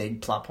up on the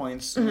big plot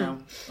points, you know?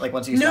 Like,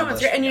 once you establish... No,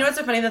 it's great. And you know what's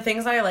so funny? The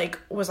things I, like,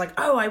 was like,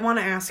 oh, I want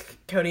to ask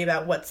Cody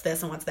about what's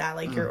this and what's that.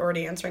 Like, you're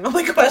already answering all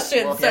the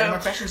questions. Well, if you have any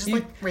more questions,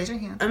 just, raise your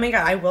hand. Oh my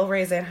god, I will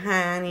raise it,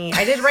 honey.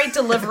 I did write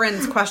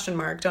Deliverance, ?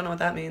 Don't know what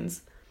that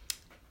means.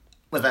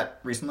 Was that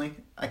recently?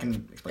 I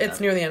can explain It's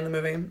near the end of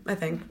the movie, I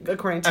think,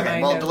 according to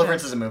my well,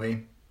 Deliverance is a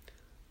movie.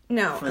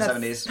 No. From the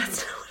 70s.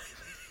 That's not what I mean.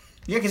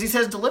 Yeah, because he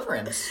says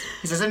Deliverance.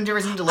 He says, haven't you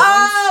ever seen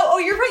Deliverance? Oh,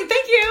 you're right.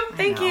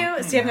 Thank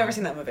you. See, I've never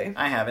seen that movie.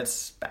 I have.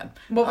 It's bad.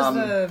 What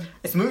was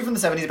It's a movie from the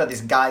 70s about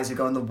these guys who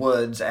go in the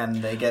woods and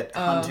they get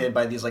hunted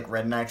by these, like,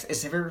 rednecks.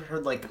 Have you ever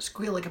heard, like,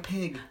 squeal like a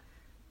pig?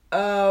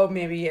 Oh,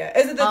 maybe, yeah.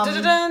 Is it the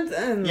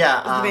dun-dun-dun?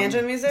 Yeah. The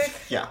banjo music?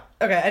 Yeah.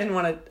 Okay, I didn't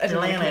want to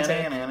commit to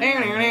it.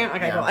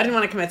 Okay, cool. I didn't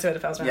want to commit to it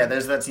if I was wrong. Yeah,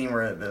 there's that scene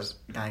where this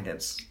guy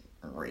gets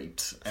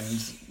raped and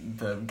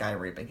the guy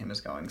raping him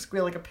is going,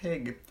 squeal like a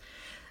pig.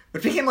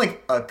 Which became,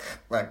 like, a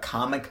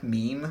comic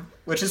meme,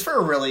 which is for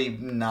a really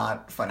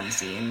not funny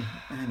scene.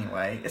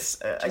 Anyway, it's,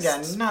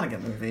 again, not a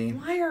good movie.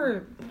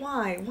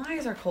 Why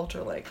is our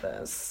culture like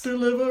this?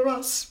 Deliver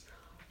us.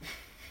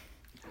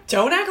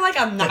 Don't act like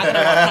I'm not gonna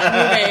watch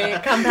that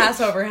movie. Come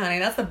pass over, honey.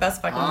 That's the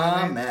best fucking movie.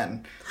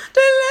 Amen.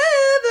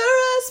 Deliver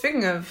us.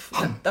 Speaking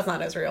of, that's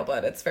not Israel,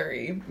 but it's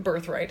very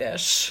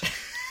birthright-ish.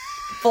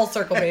 Full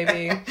circle,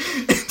 baby.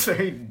 It's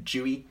very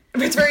Jewy.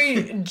 It's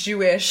very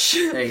Jewish.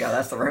 There you go,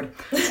 that's the word.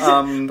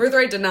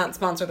 Birthright did not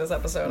sponsor this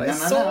episode, I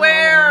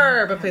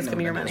swear. But please give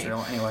me your money.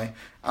 Israel. Anyway,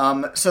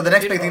 so the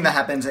next big thing that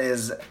happens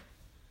is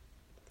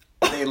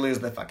they lose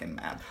the fucking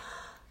map.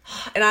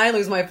 And I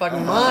lose my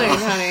fucking mind,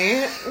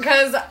 honey.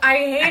 Because I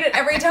hate it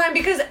every time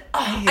because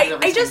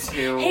I just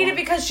hate it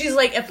because she's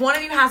like, if one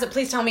of you has it,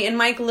 please tell me. And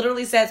Mike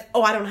literally says,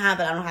 oh, I don't have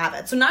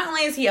it. So not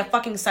only is he a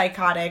fucking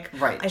psychotic,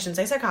 right? I shouldn't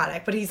say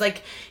psychotic, but he's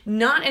like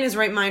not in his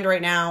right mind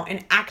right now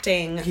and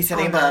acting. He's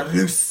saying about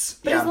loose.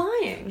 But he's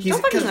lying.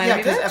 Don't fucking lie to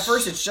me, because bitch. at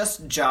first it's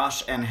just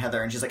Josh and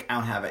Heather and she's like, I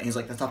don't have it. And he's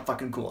like, that's not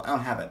fucking cool. I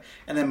don't have it.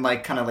 And then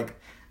Mike kind of like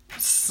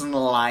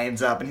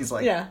slides up and he's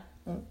like, yeah.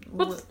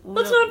 Let's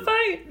not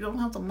fight. You don't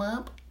have the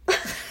map?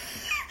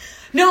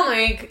 No,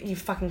 Mike, you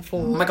fucking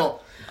fool.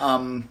 Michael,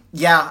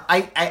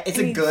 it's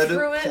a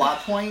good plot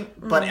point,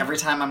 but every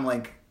time I'm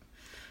like,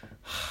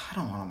 I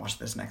don't want to watch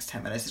this next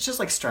 10 minutes. It's just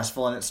like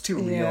stressful and it's too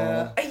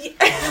real.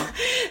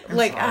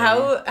 Like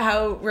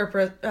how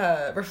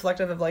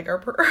reflective of like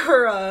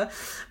our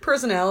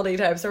personality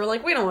types. So we're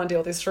like, we don't want to deal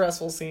with these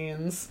stressful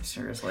scenes.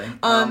 Seriously.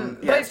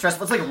 It's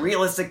stressful. It's like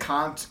realistic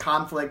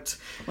conflict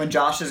when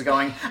Josh is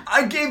going,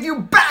 I gave you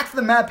back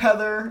the map,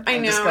 Heather. I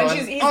know, and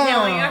he's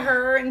yelling at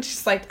her, and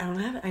she's like, I don't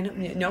have it. I know.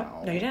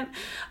 No, you didn't.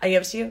 I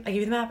gave it to you. I gave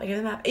you the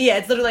map. Yeah,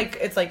 it's literally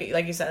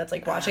like you said. It's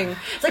like watching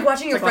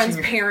your friend's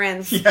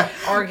parents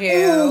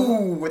argue.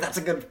 Ooh, that's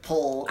a good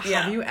pull.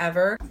 Yeah. Have you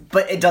ever?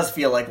 But it does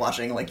feel like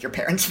watching like your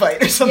parents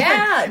fight or something.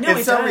 Yeah, no,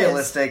 it's so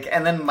realistic.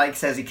 And then Mike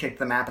says he kicked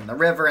the map in the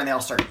river, and they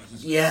all start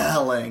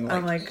yelling. Like,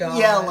 oh my god,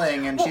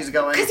 yelling, and she's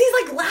going because he's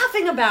like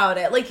laughing about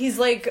it. Like he's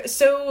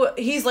so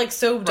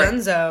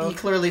dunzo. He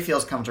clearly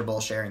feels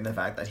comfortable sharing the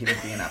fact that he was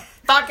being a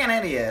fucking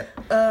idiot.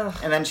 Ugh.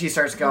 And then she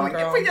starts going,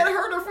 if we get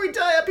hurt or if we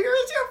die up here,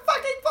 it's your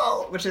fucking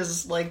fault. Which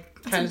is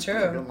like kind of true.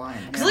 Good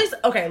line. Because at least,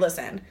 okay,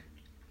 listen.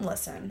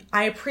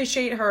 I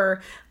appreciate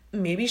her.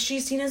 Maybe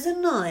she's seen as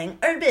annoying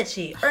or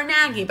bitchy or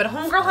naggy, but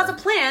homegirl has a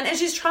plan and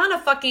she's trying to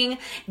fucking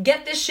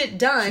get this shit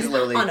done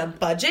on a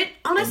budget,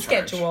 on a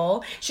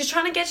schedule. She's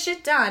trying to get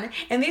shit done,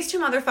 and these two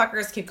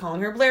motherfuckers keep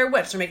calling her Blair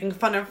Witch. They're making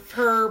fun of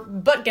her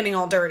butt getting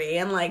all dirty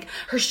and like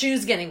her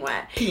shoes getting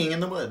wet. Peeing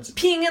in the woods.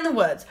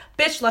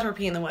 Bitch, let her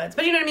pee in the woods.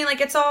 But you know what I mean?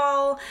 Like it's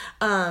all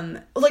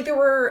like there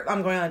were.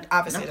 I'm going on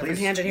obviously a different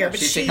tangent here, but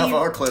she's taking off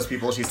all her clothes.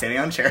 People, she's standing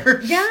on a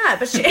chair. Yeah,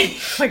 but she.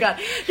 Oh my god,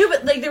 no,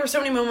 but like there were so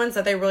many moments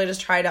that they really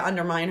just try to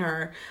undermine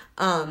her,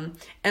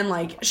 and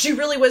like she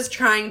really was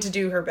trying to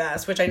do her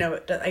best, which I know.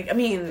 I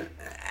mean,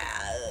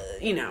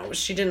 you know,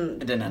 she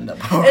didn't. It didn't end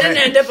up. Okay. It didn't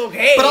end up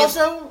okay. But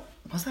also,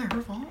 was that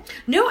her fault?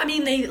 No, I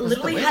mean they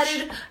literally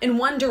headed in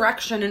one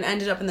direction and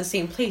ended up in the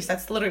same place.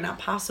 That's literally not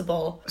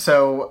possible.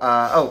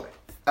 So,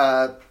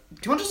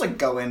 do you want to just like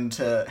go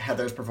into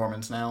Heather's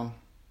performance now?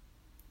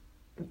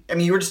 I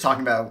mean, you were just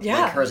talking about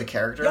like her as a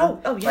character. Oh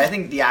yeah. But I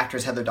think the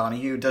actress Heather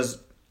Donahue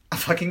does a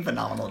fucking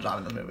phenomenal job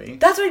in the movie.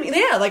 That's what I mean.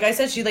 Yeah, like I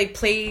said, she like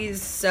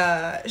plays.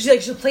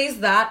 She plays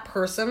that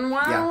person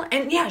well,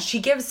 and yeah, she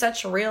gives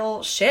such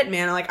real shit,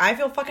 man. Like I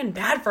feel fucking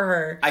bad for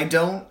her. I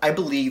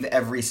believe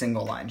every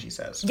single line she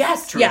says.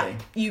 Yes, truly.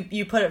 Yeah.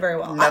 You put it very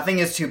well. Nothing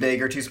is too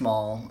big or too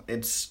small.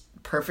 It's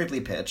perfectly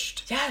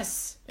pitched.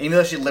 Yes. And even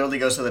though she literally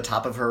goes to the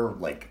top of her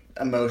like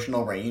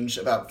emotional range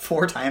about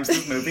 4 times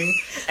this movie,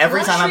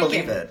 every time I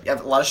believe it. You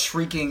have a lot of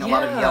shrieking, a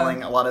lot of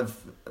yelling, a lot of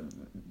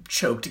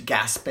choked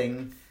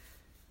gasping.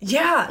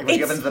 Yeah. Like when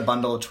she opens the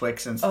bundle of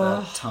Twix and it's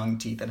the tongue,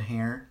 teeth, and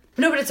hair.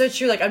 No, but it's so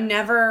true. Like I've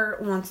never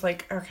once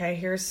like, okay,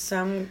 here's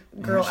some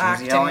girl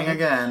acting. Yelling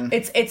again.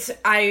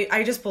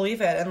 I just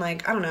believe it, and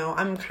like I don't know,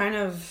 I'm kind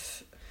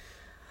of.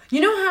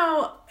 You know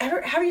how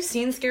have you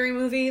seen Scary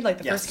Movie, like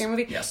the first Scary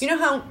Movie? Yes. You know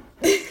how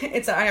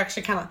I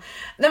actually kind of,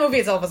 the movie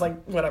itself is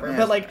like whatever, yeah,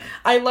 but like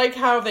I like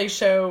how they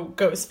show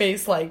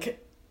Ghostface like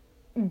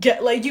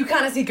you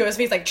kind of see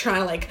Ghostface like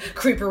trying to like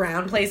creep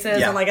around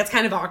places and like it's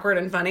kind of awkward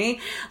and funny.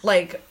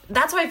 Like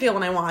that's how I feel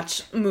when I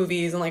watch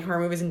movies and like horror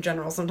movies in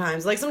general.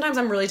 Sometimes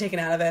I'm really taken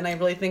out of it and I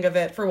really think of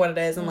it for what it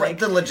is and like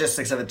the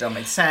logistics of it don't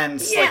make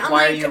sense. Yeah, like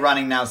why are you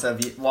running now instead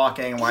of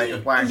walking? Why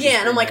aren't you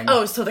and I'm like,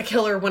 oh, so the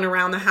killer went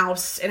around the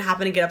house and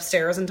happened to get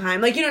upstairs in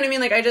time. Like, you know what I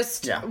mean? Like I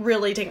just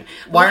really take.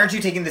 Why aren't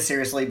you taking this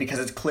seriously? Because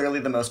it's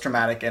clearly the most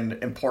traumatic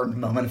and important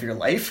moment of your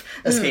life,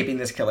 escaping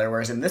this killer.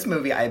 Whereas in this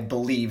movie, I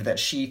believe that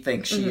she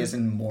thinks she is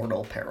in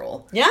mortal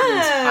peril. Yes.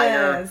 The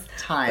entire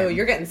time. Oh,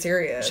 you're getting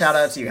serious. Shout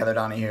out to you, Heather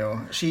Donahue.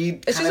 Is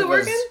she still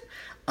working?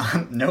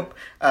 Nope.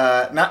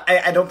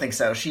 I don't think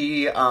so.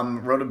 She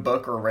wrote a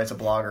book or writes a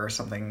blog or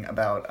something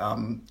about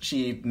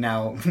she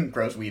now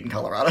grows weed in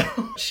Colorado.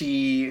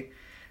 She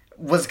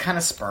was kind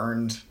of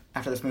spurned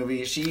after this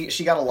movie.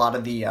 She got a lot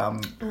of the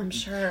I'm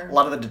sure. A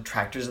lot of the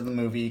detractors of the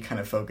movie kind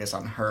of focus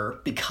on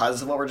her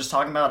because of what we're just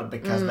talking about,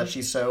 because that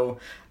she's so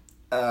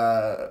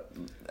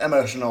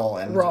emotional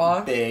and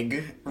raw,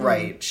 big.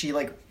 Right. She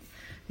like,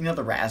 you know,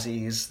 the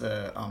Razzies,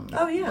 the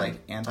like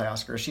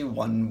anti-Oscar. She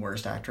won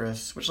Worst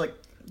Actress, which like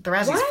the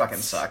Razzies fucking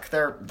suck.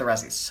 The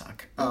Razzies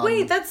suck.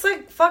 Wait, that's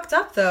like fucked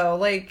up though.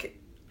 Like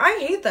I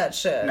hate that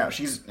shit. No,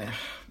 she's.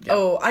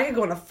 Oh, I could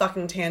go on a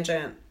fucking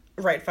tangent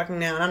right fucking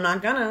now, and I'm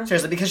not gonna.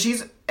 Seriously, because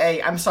she's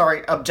I'm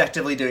sorry,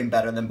 objectively doing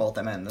better than both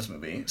them in this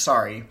movie.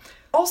 Sorry.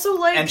 Also,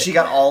 like, and she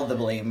got all the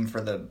blame for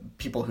the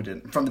people who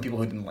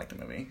didn't like the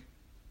movie.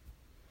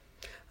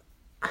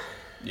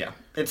 Yeah,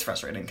 it's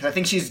frustrating because I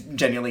think she's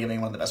genuinely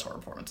giving one of the best horror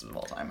performances of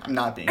all time. I'm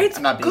not being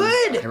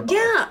good.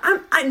 Yeah,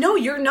 I know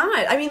you're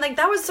not. I mean, like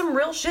that was some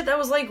real shit. That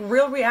was like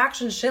real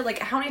reaction shit. Like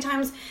how many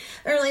times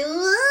they're like,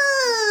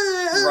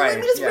 let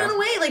me just run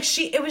away. Like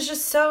it was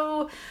just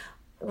so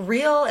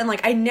real, and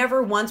like I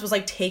never once was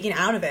like taken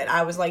out of it.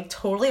 I was like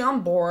totally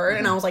on board,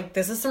 and I was like,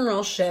 this is some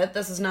real shit.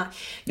 This is not,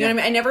 you know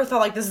what I mean? I never thought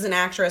like this is an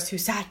actress who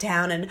sat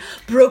down and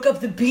broke up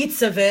the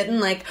beats of it and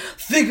like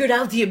figured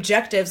out the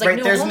objectives.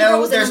 Like there's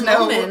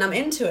moment, I'm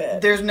into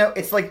it.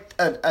 It's like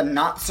a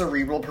not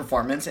cerebral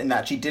performance in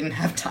that she didn't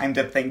have time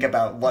to think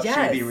about what she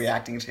would be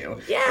reacting to.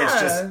 Yeah, it's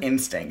just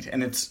instinct,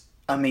 and it's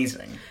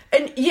amazing.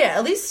 And yeah,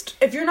 at least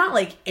if you're not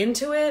like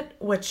into it,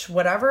 which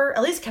whatever,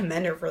 at least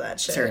commend her for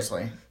that shit.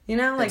 Seriously. You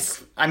know, like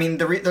I mean,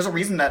 there's a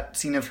reason that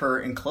scene of her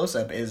in close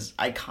up is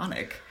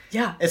iconic.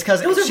 Yeah, it's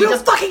because those are real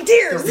fucking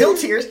tears. They're real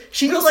tears.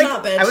 She real like,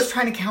 snot, bitch. I was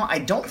trying to count. I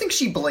don't think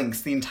she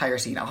blinks the entire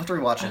scene. I'll have to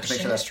rewatch it to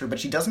make sure that's true. But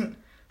she doesn't.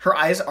 Her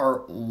eyes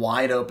are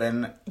wide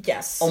open.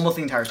 Yes, almost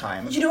the entire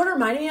time. You know what it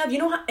reminded me of? You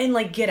know how in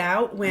like Get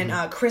Out when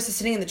Chris is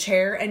sitting in the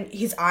chair and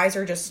his eyes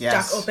are just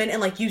stuck open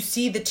and like you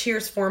see the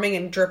tears forming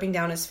and dripping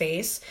down his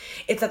face.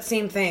 It's that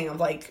same thing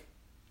of like,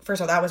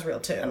 first of all, that was real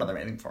too. Another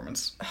amazing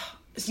performance.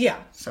 Yeah.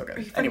 So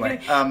good. Anyway.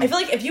 I feel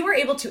like if you were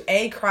able to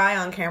A, cry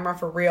on camera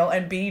for real,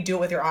 and B, do it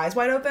with your eyes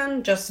wide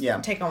open, just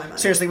take all my money.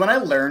 Seriously, when I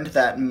learned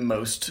that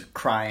most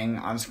crying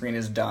on screen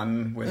is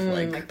done with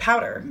like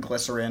powder.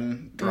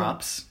 Glycerin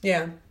drops.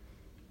 Yeah.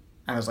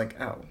 I was like,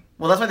 oh.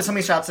 Well, that's why there's so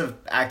many shots of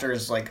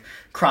actors like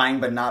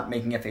crying but not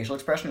making a facial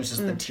expression. It's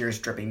just the tears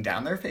dripping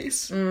down their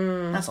face.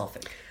 That's all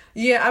fake.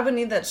 Yeah, I would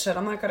need that shit.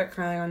 I'm not good at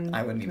crying on...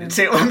 I would need it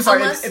too. I'm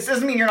sorry. It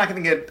doesn't mean you're not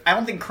going to get... I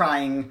don't think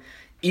crying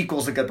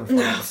equals a good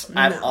performance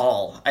at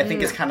all. I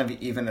think it's kind of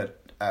even a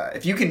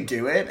if you can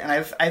do it, and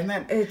I've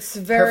met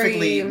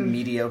perfectly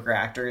mediocre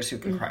actors who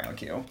can cry on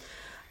cue.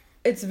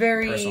 It's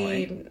very...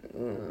 Personally.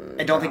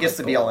 I don't think it's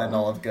the be-all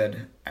end-all of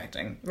good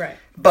acting. Right.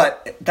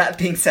 But that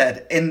being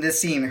said, in this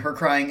scene, her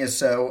crying is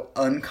so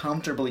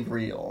uncomfortably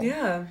real.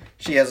 Yeah.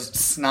 She has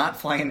snot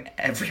flying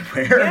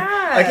everywhere.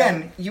 Yeah.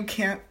 Again, you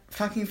can't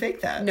fucking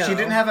fake that. No. She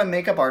didn't have a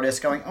makeup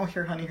artist going, oh,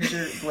 here, honey, here's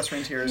your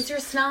glycerin tears. Here's your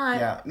snot.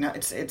 Yeah. No,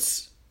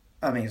 it's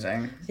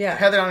amazing. Yeah.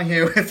 Heather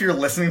Donahue, if you're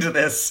listening to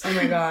this, oh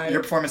my god,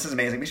 your performance is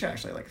amazing. We should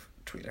actually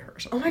tweet at her or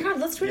something. Oh my god,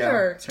 let's tweet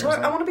her.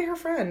 I want to be her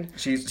friend.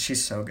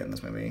 She's so good in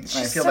this movie. And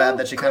I feel bad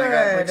that she kind of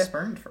got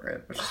spurned for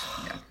it. Which is,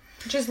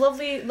 She has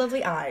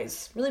lovely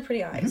eyes, really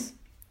pretty eyes.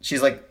 She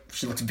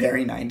looks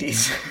very 90s.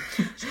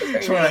 She's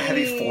very She's wearing a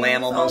heavy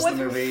flannel most of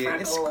the movie.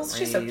 It's great.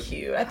 She's so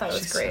cute. I thought it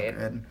was great. So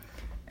good.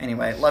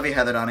 Anyway, love you,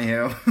 Heather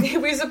Donahue.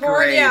 We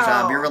support you. Great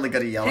job. You're really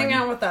good at yelling. Hang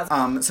out with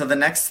us. So the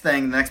next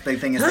big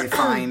thing is they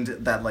find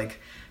that like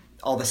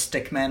all the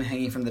stick men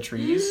hanging from the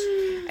trees.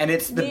 And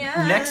it's the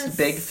next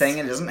big thing,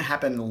 and it doesn't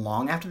happen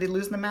long after they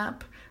lose the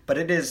map, but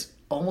it is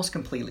almost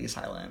completely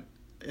silent.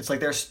 It's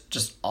like they're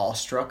just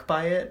awestruck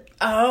by it.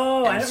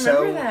 Oh, I don't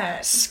remember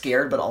that.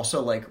 Scared, but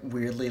also like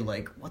weirdly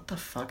like, what the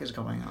fuck is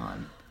going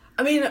on?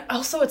 I mean,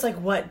 also it's like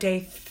what, day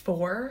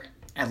 4?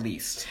 At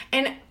least.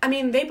 And I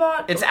mean, they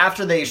bought. It's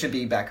after they should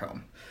be back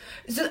home.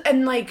 So,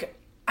 and like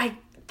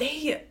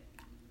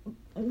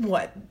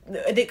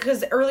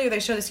because earlier they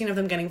showed the scene of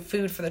them getting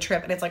food for the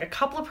trip, and it's like a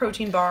couple of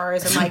protein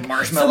bars and like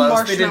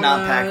marshmallows. They did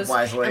not pack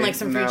wisely. And like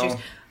some fruit juice.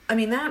 I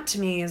mean, that to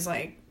me is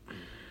like,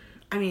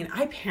 I mean,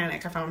 I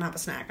panic if I don't have a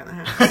snack in the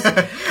house.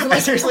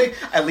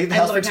 I leave the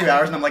house for 2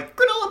 hours and I'm like,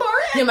 granola bar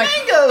and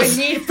mangoes.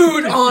 I need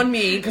food on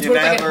me because what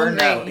if I get hungry?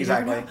 Know.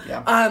 Exactly.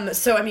 Yeah.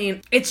 So I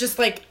mean, it's just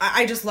like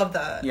I just love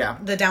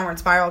the downward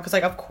spiral because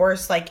like of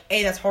course like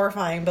that's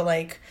horrifying, but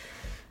like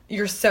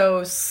you're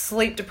so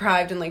sleep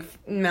deprived and like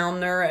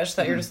malnourished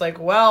that you're just like,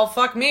 well,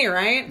 fuck me,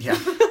 right? Yeah.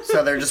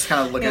 So they're just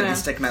kind of looking at these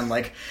stick men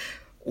like,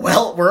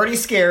 well, we're already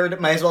scared.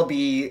 Might as well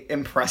be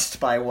impressed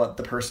by what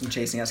the person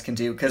chasing us can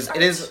do because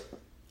it is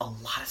a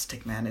lot of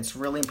stick men. It's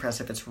really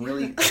impressive. It's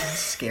really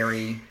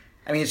scary.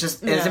 I mean,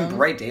 it's in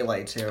bright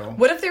daylight too.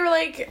 What if they were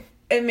like,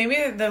 and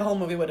maybe the whole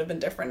movie would have been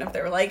different if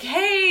they were like,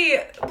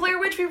 hey, Blair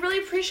Witch, we really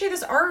appreciate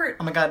this art.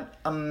 Oh my god,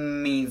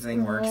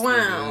 amazing work.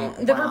 Wow.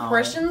 The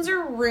proportions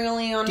are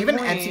really on point. Do you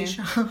have an Etsy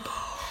shop?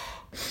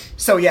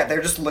 So yeah,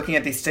 they're just looking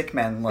at these stick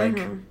men like,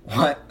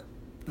 what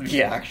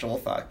the actual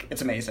fuck?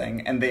 It's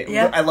amazing. And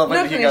I love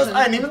when he goes,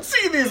 I didn't even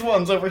see these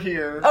ones over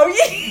here. Oh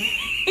yeah.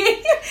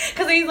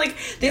 Because he's like,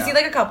 they see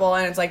like a couple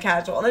and it's like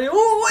casual. And then,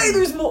 oh wait,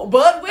 there's more.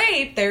 But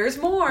wait, there's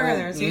more. Well,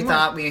 there's you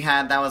thought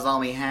that was all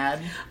we had?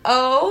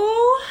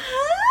 Oh,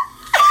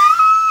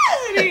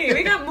 honey,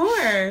 we got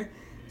more.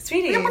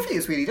 Sweetie. We got more for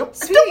you, sweetie. Don't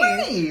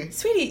worry.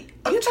 Sweetie,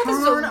 you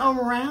turn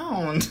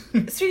around.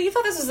 Sweetie, you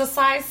thought this was a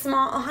size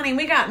small. Oh, honey,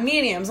 we got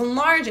mediums and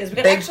larges. We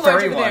got big extra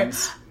large furry over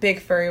ones. there.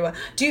 Big furry one.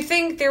 Do you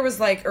think there was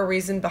like a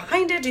reason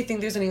behind it? Do you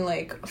think there's any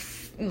like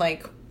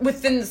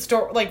within the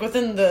story, like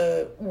within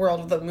the world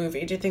of the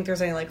movie? Do you think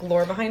there's any like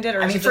lore behind it?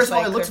 Or I mean, it first just, of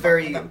all, like, it looks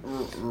very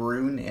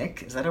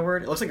runic. Is that a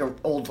word? It looks like an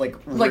old like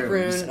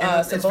rune.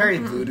 It's very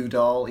voodoo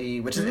doll-y,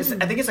 which is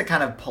I think it's a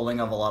kind of pulling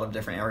of a lot of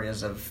different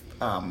areas of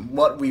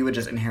what we would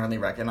just inherently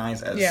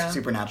recognize as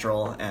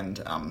supernatural and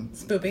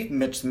spoopy,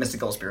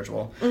 mystical,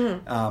 spiritual.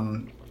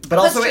 But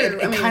also,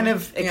 it kind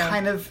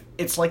of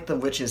it's like the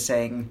witch is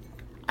saying,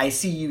 "I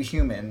see you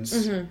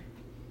humans."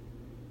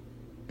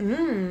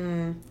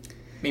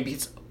 Maybe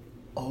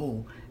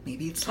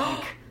it's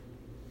like,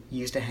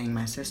 used to hang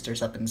my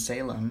sisters up in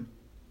Salem.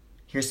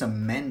 Here's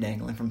some men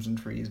dangling from some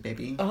trees,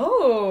 baby.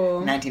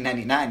 Oh.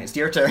 1999, it's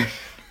your turn.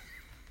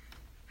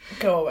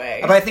 Go away.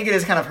 But I think it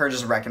is kind of her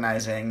just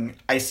recognizing,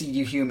 I see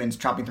you humans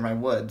chopping through my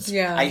woods.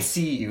 Yeah. I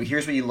see you.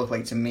 Here's what you look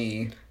like to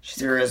me.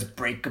 You're as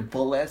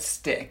breakable as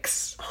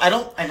sticks. I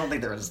don't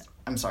think there was...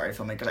 I'm sorry,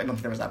 filmmakers. I don't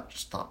think there was that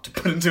much thought to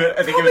put into it.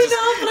 I think Probably it was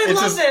just... not, but I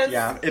love it.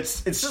 Yeah,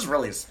 it's just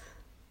really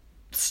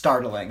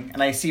startling.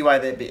 And I see why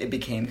it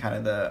became kind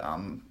of the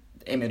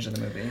image of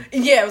the movie.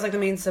 Yeah, it was like the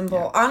main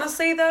symbol. Yeah.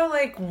 Honestly, though,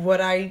 like, would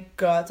I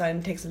go outside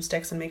and take some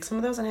sticks and make some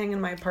of those and hang in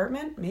my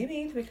apartment?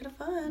 Maybe. It'd be kind of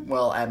fun.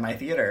 Well, at my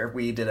theater,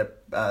 we did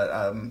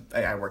I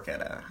work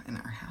at in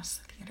our house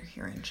theater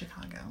here in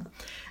Chicago.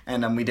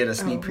 And we did a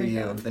sneak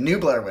preview of the new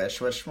Blair Witch,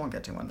 which we'll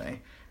get to one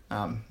day.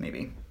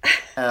 Maybe.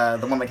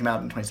 The one that came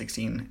out in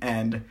 2016.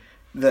 And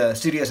the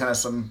studio sent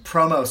us some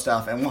promo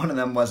stuff, and one of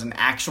them was an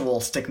actual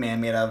stick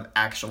man made of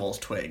actual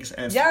twigs.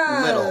 And it's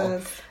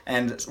little.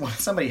 And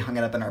somebody hung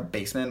it up in our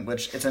basement,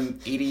 which it's an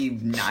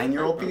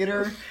 89-year-old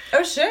theater.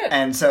 Oh, shit.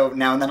 And so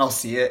now and then I'll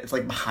see it. It's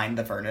like behind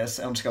the furnace.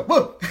 And I'll just go,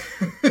 whoa.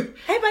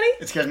 Hey, buddy.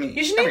 It scares me.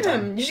 You should name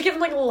him. You should give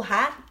him like a little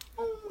hat.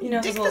 You know,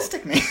 Dick the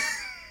Stickman.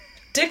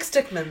 Dick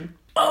Stickman.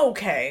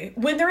 Okay.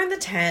 When they're in the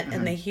tent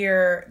and they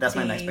hear that's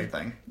my next big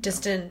thing.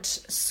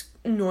 Distant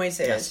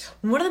noises. Yes.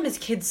 One of them is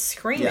kids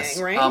screaming,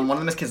 right? One of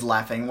them is kids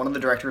laughing. One of the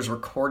directors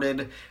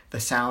recorded the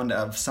sound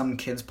of some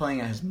kids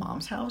playing at his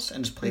mom's house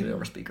and just played it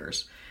over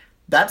speakers.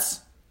 That's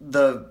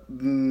the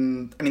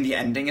the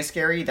ending is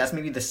scary. That's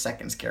maybe the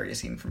second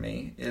scariest scene for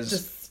me is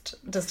just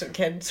distant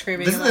kid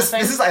screaming. This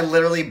is I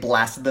literally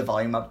blasted the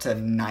volume up to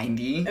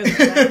 90.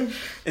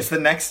 It's the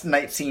next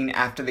night scene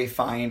after they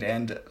find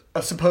and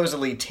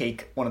supposedly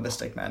take one of the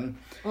stick men.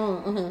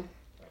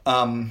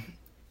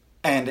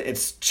 And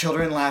it's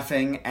children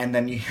laughing, and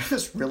then you hear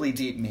this really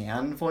deep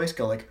man voice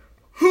go like,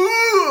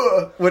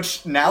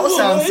 which now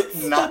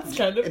sounds not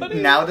kind of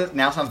funny.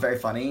 Now sounds very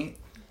funny.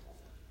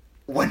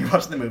 When you're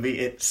watching the movie,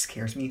 it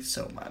scares me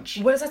so much.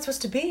 What is that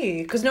supposed to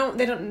be? Because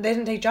they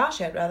didn't take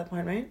Josh yet at that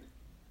point, right?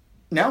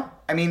 No,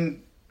 I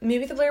mean,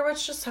 maybe the Blair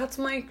Witch just had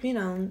some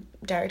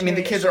dietary. I mean,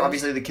 the kids are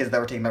obviously the kids that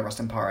were taken by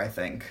Rustin Parr. I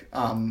think.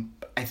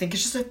 I think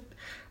it's just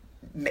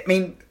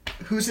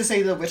who's to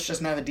say the witch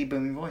doesn't have a deep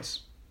booming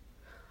voice?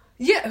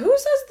 Yeah, who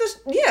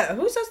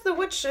says the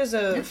witch is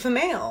a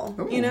female?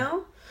 Ooh. You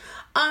know,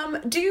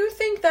 do you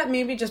think that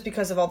maybe just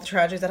because of all the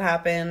tragedies that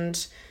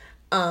happened,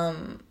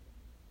 do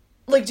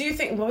you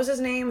think what was his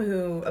name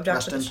who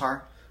abducted Rustin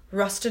Parr?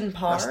 Rustin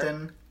Parr.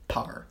 Rustin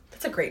Parr.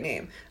 That's a great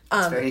name.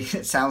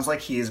 It sounds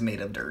like he is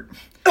made of dirt.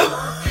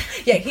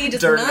 Yeah, he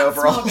does dirt not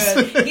smell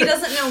good. He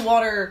doesn't know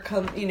water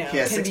can be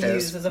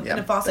used as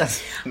a faucet.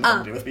 That's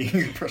nothing to do with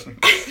being a person.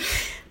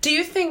 Do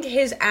you think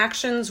his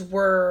actions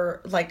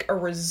were like a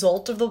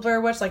result of the Blair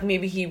Witch? Like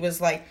maybe he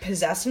was like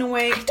possessed in a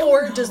way,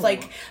 or does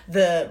like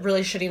the really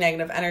shitty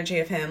negative energy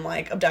of him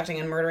like abducting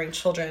and murdering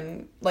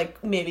children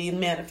like maybe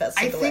manifest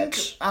the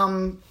witch?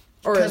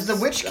 Because the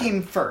witch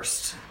came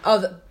first.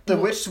 Oh,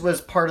 The witch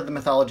was part of the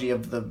mythology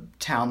of the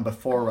town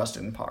before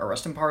Rustin Parr.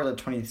 Rustin Parr, the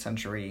 20th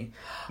century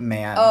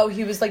man. Oh,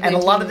 he was like... And a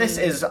lot of this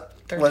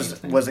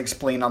was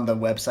explained on the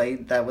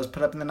website that was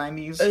put up in the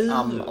 90s.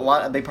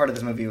 A big part of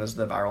this movie was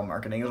the viral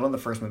marketing. It was one of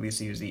the first movies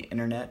to use the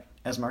internet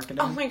as marketing.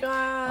 Oh my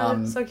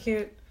god, so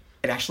cute.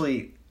 It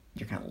actually,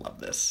 you're gonna love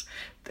this.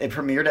 It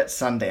premiered at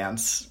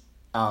Sundance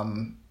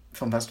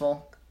Film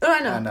Festival. Oh, I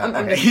know. And,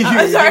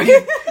 I'm sorry.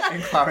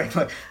 Inquiring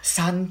like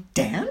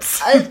Sundance.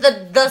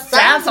 The sun,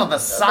 dance on the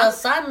sun. The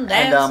sun And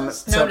dances.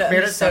 so it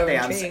premiered at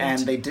Sundance,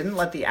 and they didn't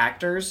let the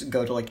acters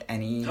go to like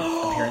any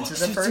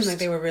appearances at It first. seemed like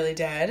they were really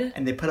dead.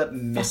 And they put up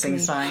missing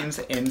signs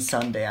in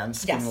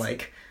Sundance, being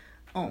like,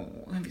 "Oh,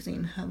 have you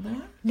seen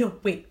Heather?" No,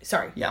 wait,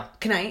 sorry. Yeah.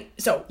 Can I?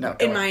 So, no,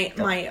 in my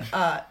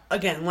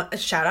again, a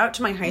shout out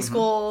to my high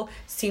school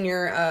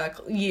senior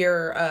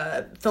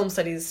year film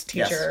studies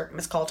teacher,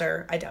 Miss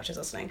Coulter. I doubt she's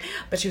listening,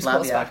 but she was cool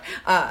as fuck.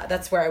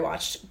 That's where I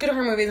watched good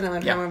horror movies, and I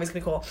learned horror movies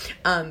can be cool.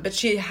 But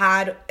she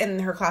had in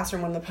her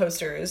classroom one of the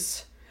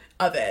posters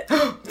of it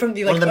from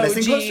the like one of the OG.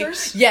 missing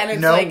posters. Yeah, and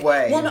it's no like,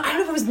 way. Well, no, I don't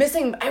know if it was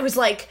missing. I was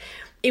like.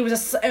 It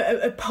was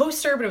a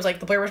poster, but it was like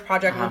the Blair Witch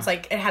Project, and it's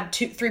like it had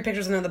 3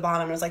 pictures in there at the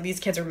bottom. And it was like these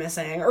kids are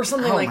missing or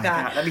something like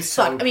that. God, that'd be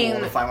so cool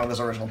to find one of those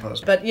original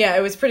posters. But yeah,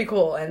 it was pretty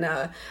cool, and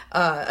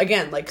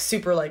again, like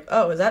super, like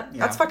is that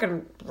that's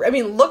fucking. I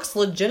mean, looks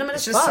legitimate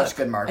as fuck. It's just such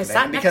good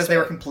marketing because they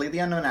were completely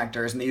unknown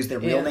actors and they used their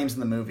real names in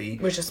the movie,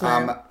 which is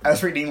smart. I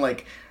was reading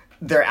like.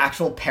 Their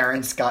actual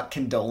parents got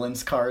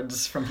condolence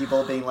cards from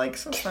people being like,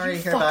 so sorry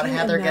to hear about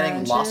Heather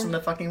getting lost in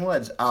the fucking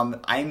woods.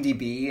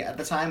 IMDb at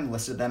the time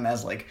listed them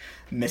as like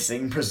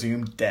missing,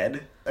 presumed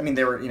dead. I mean,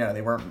 they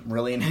weren't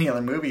really in any other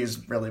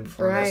movies really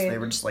before this. They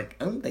were just like,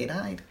 oh, they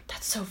died.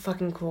 That's so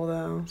fucking cool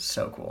though.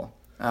 So cool.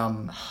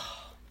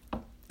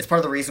 It's part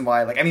of the reason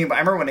why, like, I mean, I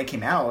remember when it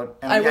came out,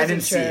 and I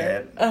didn't see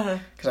it,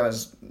 because I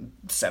was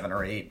 7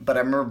 or 8, but I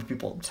remember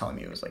people telling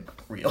me it was, like,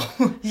 real.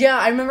 Yeah,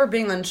 I remember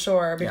being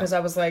unsure, because I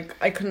was like,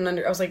 I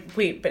was like,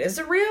 wait, but is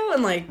it real?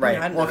 And, like,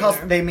 right. Well, because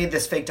they made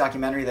this fake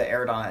documentary that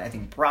aired on, I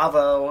think,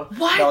 Bravo.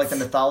 What? About, like, the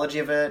mythology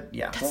of it.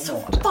 Yeah. That's so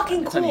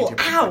fucking cool.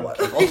 Ow!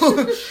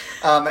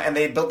 And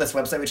they built this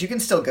website, which you can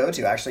still go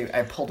to, actually.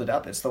 I pulled it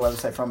up. It's the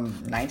website from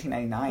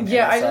 1999.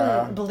 Yeah, I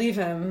didn't believe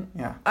him.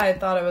 Yeah. I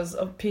thought it was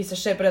a piece of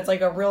shit, but it's,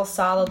 like, a real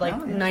solid, like,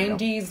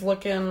 90s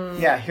looking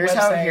here's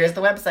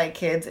the website,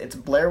 kids. It's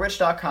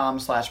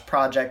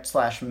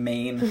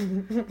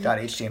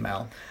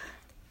blairwitch.com/project/main.html.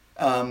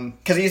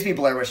 Because it used to be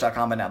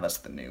blairwitch.com, but now that's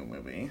the new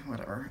movie.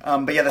 Whatever.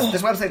 But yeah,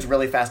 this website's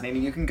really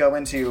fascinating. You can go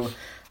into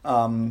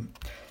background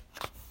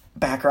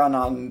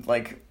on,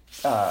 like,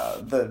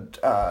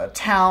 the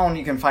town.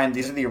 You can find,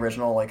 these are the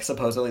original, like,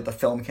 supposedly the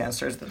film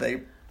canisters that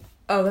they...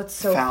 Oh, that's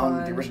so found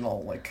fun. The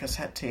original, like,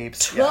 cassette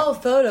tapes.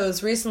 12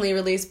 photos recently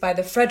released by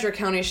the Frederick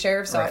County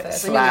Sheriff's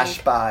Office. /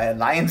 by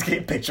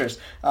Lionsgate Pictures.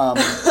 So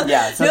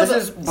this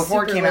is,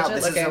 before it came out,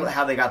 this is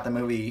how they got the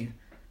movie,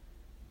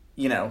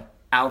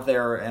 out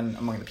there and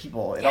among the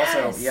people. It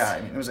also,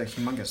 it was a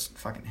humongous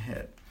fucking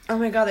hit. Oh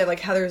my god, they have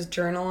like Heather's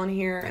journal on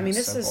here. I mean,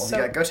 this is so...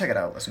 Yeah, go check it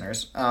out,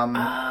 listeners.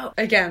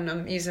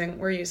 Again,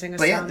 we're using a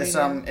sound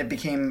media. It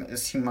became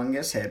this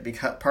humongous hit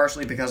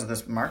partially because of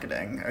this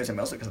marketing. I would say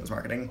mostly because of this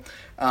marketing.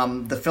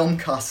 The film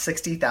cost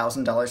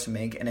 $60,000 to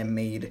make, and it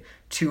made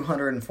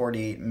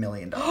 $248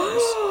 million.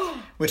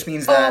 Which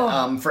means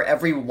that for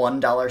every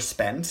 $1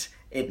 spent,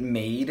 it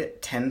made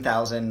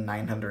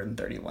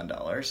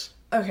 $10,931.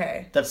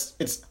 Okay.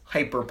 It's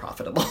hyper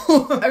profitable.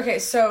 Okay,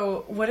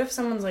 so what if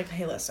someone's like,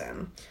 hey,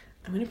 listen...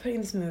 I'm going to put you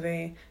in this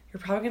movie.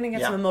 You're probably going to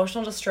get some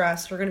emotional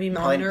distress. We're going to be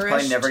malnourished.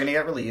 Probably never going to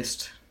get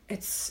released.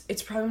 It's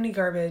probably going to be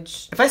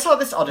garbage. If I saw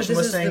this audition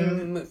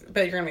listing...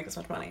 But you're going to make this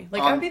much money.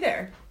 Like, I would be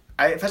there.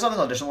 If I saw this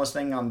audition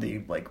listing on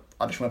the, like,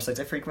 audition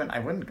websites I frequent, I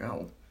wouldn't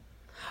go.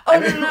 Oh,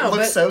 no.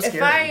 But so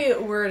if I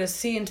were to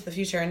see into the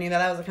future and knew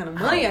that was the kind of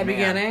money I'd be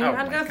getting,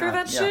 I'd go through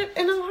that shit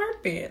in a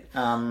heartbeat.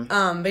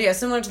 But yeah,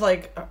 similar to,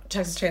 like,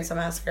 Texas Chainsaw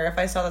Massacre, if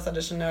I saw this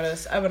audition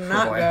notice, I would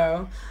not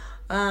go.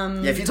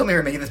 If you told me you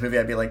were making this movie,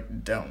 I'd be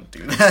like, don't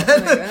do that.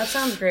 That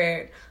sounds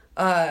great.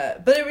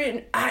 But I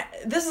mean,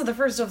 this is the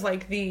first of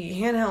like the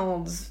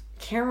handheld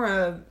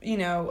camera,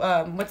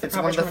 what's the It's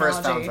one of the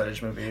first found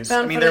footage movies.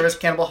 There was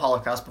Cannibal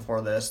Holocaust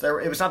before this.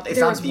 It's not the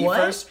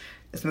first.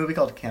 It's a movie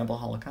called Cannibal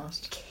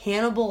Holocaust.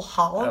 Cannibal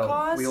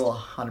Holocaust? Oh, we will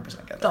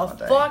 100% get that one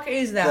day. The fuck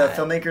is that?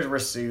 The filmmakers were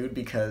sued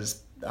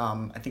because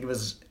I think it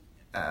was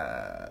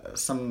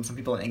some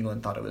people in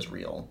England thought it was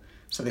real.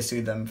 So they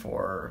sued them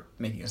for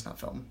making a snuff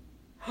film.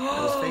 It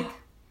was fake.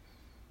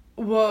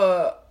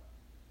 What?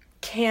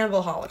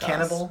 Cannibal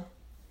Holocaust.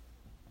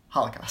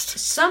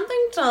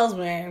 Something tells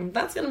me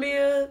that's going to be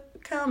a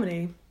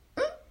comedy.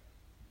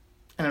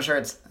 And I'm sure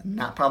it's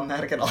not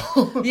problematic at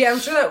all. Yeah, I'm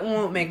sure that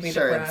won't make me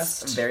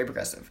depressed. It's very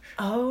progressive.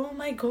 Oh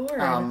my god.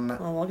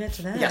 Well, we'll get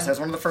to that. Yeah, so it's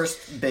one of the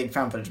first big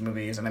found footage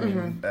movies, and I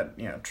mean,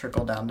 that,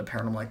 trickled down to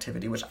Paranormal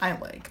Activity, which I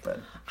like, but...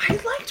 I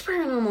liked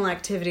Paranormal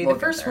Activity. The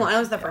first one. I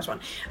was the first one.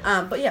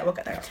 But yeah, we'll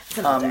get there.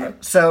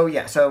 So,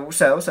 yeah, so.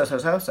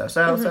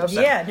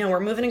 Yeah, no, we're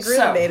moving and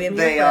grooving,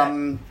 baby.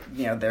 I'm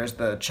they, there's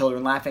the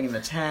children laughing in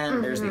the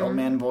tent, there's the old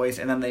man voice,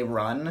 and then they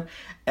run,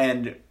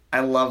 and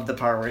I love the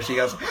part where she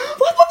goes, "What the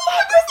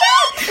fuck was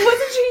that?"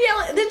 Wasn't she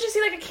yelling? Didn't you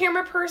see like a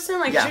camera person?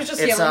 Like she was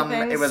just yelling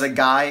things? It was a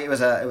guy, it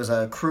was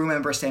a crew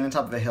member standing on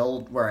top of a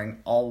hill wearing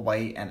all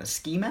white and a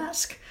ski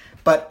mask.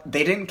 But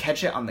they didn't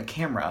catch it on the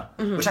camera,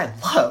 which I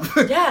love.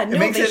 Yeah, no,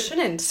 they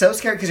shouldn't. So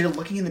scary because you're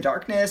looking in the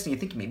darkness and you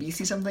think maybe you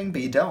see something,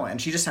 but you don't.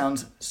 And she just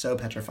sounds so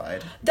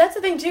petrified. That's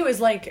the thing too.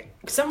 Is like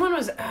someone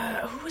was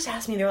who was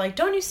asking me. They're like,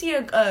 "Don't you see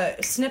a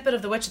snippet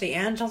of the Witch of the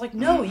End?" And I was like,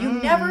 "No, you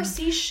never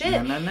see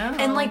shit." No.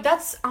 And like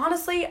that's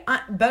honestly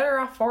better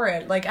off for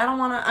it. Like I don't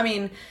want to. I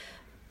mean,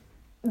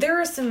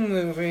 there are some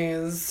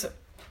movies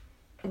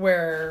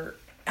where.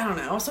 I don't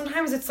know.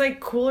 Sometimes it's like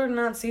cooler to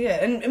not see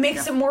it, and it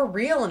makes it more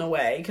real in a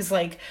way. Because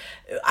like,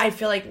 I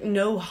feel like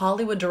no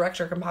Hollywood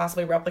director can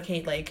possibly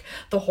replicate like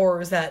the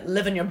horrors that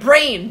live in your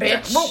brain,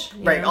 bitch.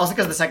 Yeah. Right. Also,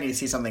 because the second you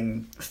see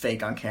something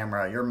fake on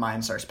camera, your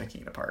mind starts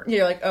picking it apart.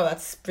 You're like, oh,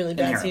 that's really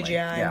bad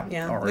CGI.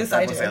 Yeah. Or at least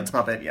I do. It's a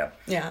puppet. Yeah.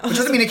 Which Yeah.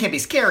 doesn't mean it can't be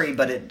scary,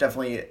 but it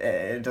definitely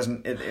it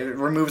doesn't. It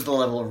removes the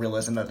level of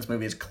realism that this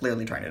movie is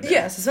clearly trying to do.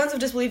 Yeah. Suspense of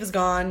disbelief is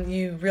gone.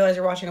 You realize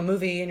you're watching a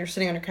movie and you're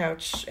sitting on your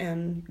couch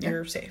and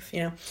you're safe.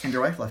 And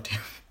your wife left you.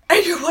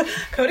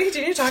 Cody, do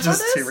you need to talk about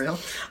this? Just too real.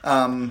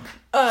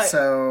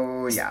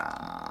 So,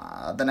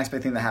 yeah. The next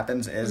big thing that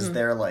happens is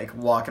they're, like,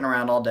 walking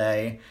around all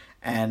day,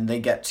 and they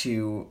get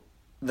to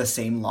the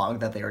same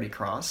log that they already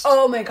crossed.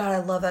 Oh, my God. I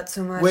love that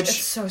so much. Which,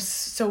 it's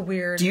so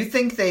weird. Do you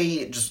think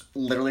they just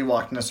literally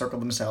walked in a circle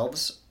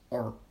themselves?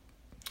 Or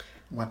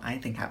what I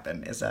think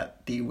happened is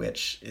that the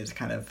witch is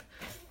kind of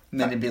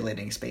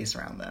manipulating space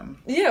around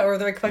them. Yeah, or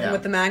they're collecting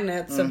with the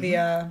magnets of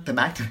the... The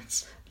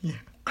magnets. Yeah.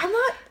 I'm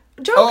not...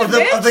 joking,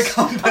 bitch. Of the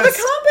compass. Of the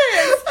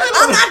compass.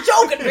 I'm not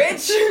joking,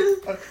 bitch.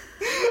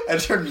 I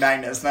just heard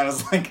magnets and I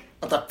was like,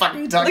 what the fuck are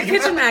you talking about? The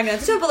kitchen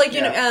magnets. No, but like, you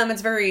know,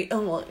 it's very...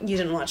 Oh, well, you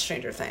didn't watch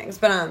Stranger Things,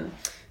 but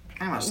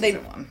I watched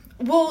season 1.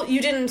 Well,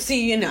 you didn't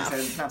see enough.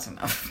 That's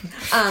enough.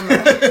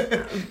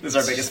 This is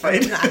our biggest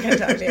fight. I'm not going to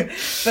talk to you.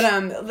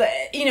 But,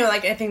 you know,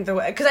 like, I think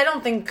because I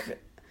don't think...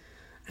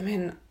 I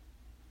mean,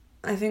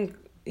 I think...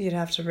 You'd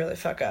have to really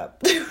fuck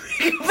up.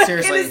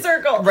 Seriously. In a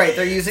circle. Right,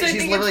 they're using... So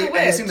she's literally,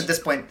 I assume at this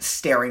point,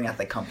 staring at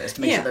the compass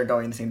to make sure they're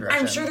going in the same direction.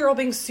 I'm sure they're all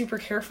being super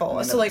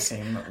careful. So, like... the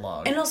same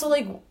log. And also,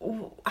 like,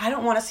 I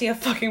don't want to see a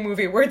fucking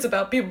movie where it's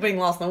about people being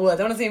lost in the woods.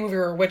 I want to see a movie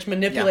where a witch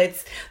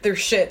manipulates their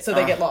shit so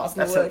they get lost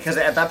in the woods. Because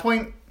at that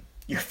point,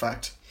 you're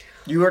fucked.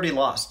 You already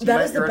lost.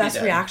 That is the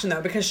best reaction,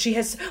 though, because when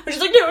she's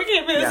like, no, it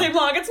can't be the same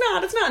log. It's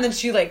not. And then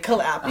she, like,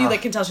 collapsed. You,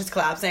 like, can tell she's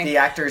collapsing. The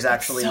actors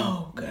actually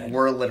good.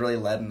 were literally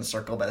led in the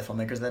circle by the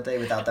filmmakers that day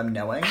without them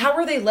knowing. How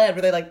were they led?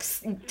 Were they, like,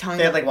 telling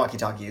They had, like,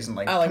 walkie-talkies and,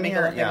 like... Oh, like, make it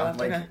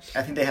okay.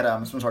 I think they had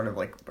some sort of,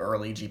 like,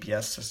 early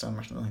GPS system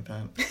or something like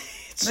that.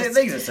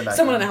 They existed back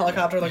someone then. in a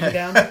helicopter looking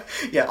down.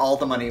 Yeah, all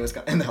the money was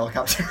in the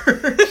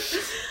helicopter.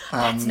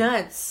 That's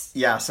nuts.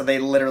 Yeah, so they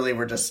literally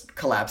were just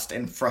collapsed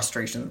in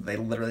frustration. They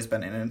literally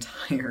spent an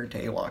entire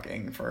day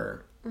walking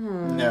for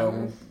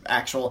no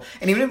actual...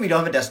 And even if we don't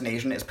have a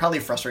destination, it's probably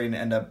frustrating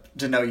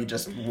to know you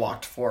just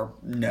walked for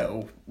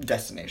no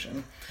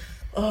destination.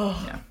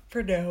 Oh, yeah.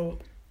 For no...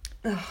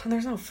 Oh, and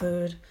there's no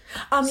food. You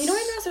know what I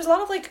noticed? There's a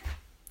lot of, like,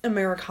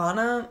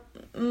 Americana...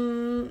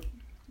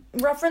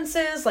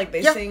 references, like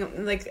they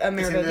sing like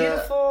America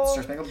Beautiful,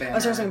 Star Spangled Banner.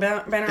 Star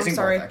Spangled Banner. I'm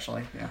sorry, both,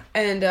 actually, yeah.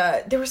 And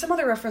there was some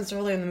other reference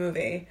earlier in the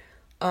movie.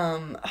 I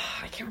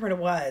can't remember what it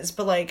was,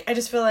 but like I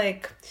just feel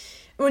like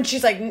when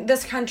she's like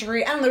this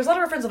country, I don't know. There's a lot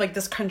of reference of like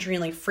this country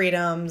and like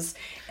freedoms,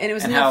 and it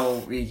was how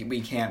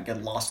we can't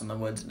get lost in the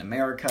woods in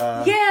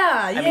America. Yeah,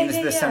 I mean,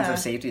 it's the sense of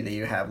safety that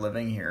you have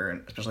living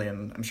here, especially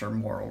in I'm sure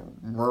more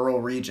rural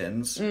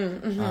regions.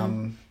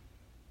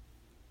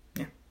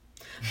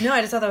 No,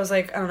 I just thought that was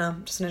like, I don't know,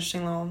 just an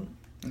interesting little...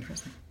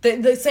 Interesting.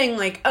 They're saying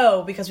like,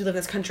 oh, because we live in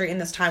this country in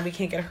this time, we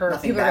can't get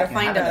hurt. People are going to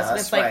find us. And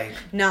it's like,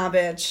 nah,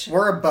 bitch.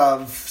 We're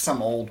above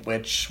some old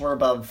witch. We're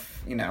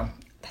above, you know...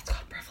 That's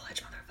called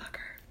privilege,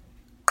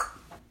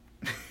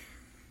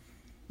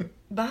 motherfucker.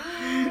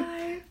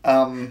 Bye.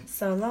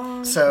 So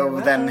long. So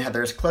then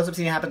Heather's close-up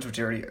scene happens, which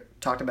we already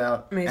talked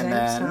about. Amazing.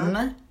 And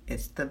then...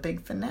 It's the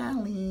big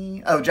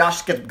finale. Oh,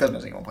 Josh goes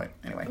missing at one point.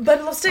 Anyway.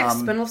 Bundle of sticks.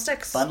 Bundle of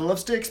sticks. Bundle of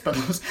sticks.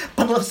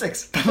 Bundle of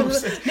six. Bundle of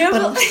six.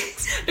 No,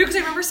 because I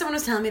remember someone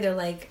was telling me they're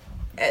like,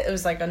 it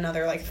was like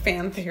another like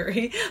fan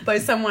theory by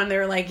someone. They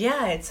were like,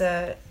 yeah, it's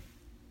a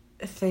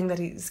thing that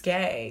he's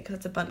gay because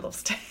it's a bundle of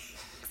sticks.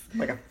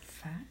 Like a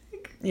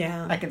fag?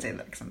 Yeah. I can say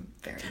that because I'm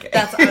very gay.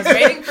 That's what I was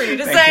waiting for you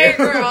to say, you.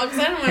 girl, because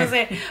I don't want to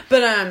say it.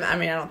 But, I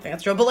mean, I don't think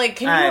that's true. But, like,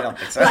 can you... I don't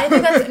think so. But I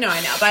think that's... No,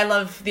 I know. But I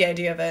love the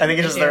idea of it. I think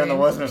it's just there in the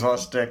woods and there's a lot of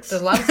sticks.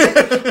 There's a lot of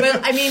sticks.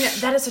 But, I mean,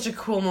 that is such a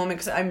cool moment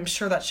because I'm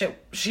sure that shit...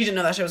 She didn't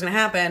know that shit was going to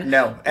happen.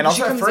 No. And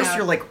also at first out,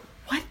 you're like,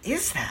 what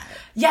is that?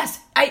 Yes,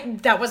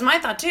 that was my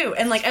thought too.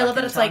 And like I love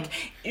that it's like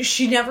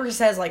she never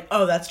says like,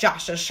 "Oh, that's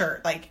Josh's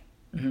shirt." Like,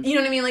 you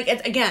know what I mean? Like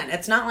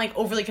it's not like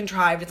overly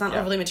contrived. It's not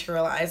overly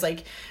materialized.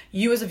 Like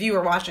you as a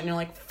viewer watching, you're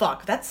like,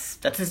 "Fuck, that's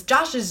his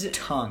Josh's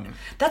tongue.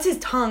 That's his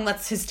tongue.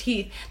 That's his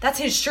teeth. That's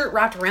his shirt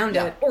wrapped around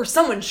it, or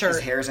someone's shirt.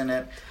 His hair's in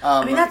it.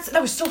 I mean,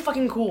 that was so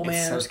fucking cool, man.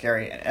 It's so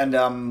scary. And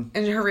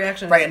her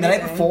reaction, right? And the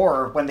night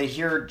before, when they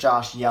hear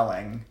Josh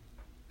yelling.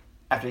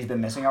 After he's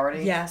been missing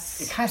already?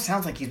 Yes. It kind of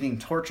sounds like he's being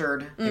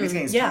tortured. Maybe he's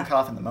getting his tongue cut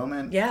off in the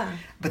moment. Yeah.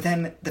 But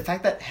then the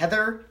fact that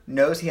Heather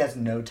knows he has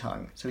no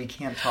tongue, so he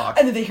can't talk.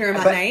 And then they hear him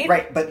at night?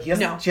 Right, but she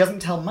doesn't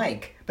tell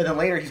Mike. But then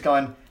later he's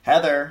going,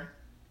 Heather,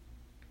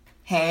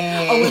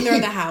 hey. Oh, when they're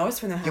in the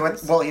house?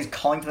 He's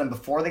calling to them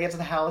before they get to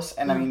the house.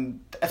 And I mean,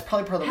 that's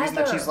probably part of the reason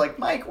that she's like,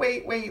 Mike,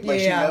 wait.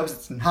 Like she knows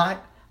it's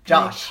not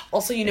Josh.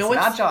 Also, it's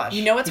not Josh.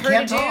 You know what's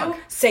hard to do?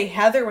 Say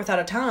Heather without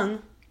a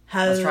tongue.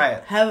 Let's try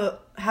it.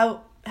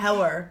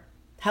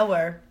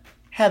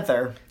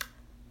 Heather.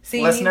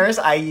 See? Listeners,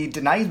 I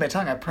did not use my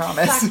tongue, I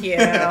promise. Fuck you.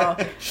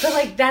 But,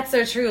 like, that's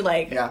so true.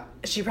 Like,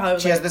 she probably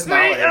was has this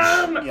knowledge.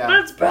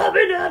 That's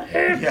probably not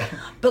him. Yeah.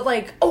 But,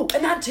 like, and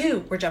that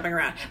too, we're jumping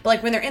around. But,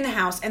 like, when they're in the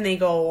house and they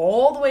go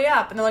all the way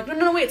up and they're like,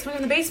 no, wait, it's coming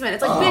from the basement.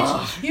 It's like,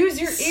 bitch, use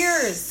your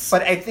ears.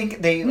 But I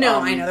think they...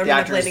 No, I know, they're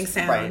manipulating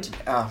sound.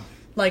 Right.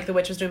 Like the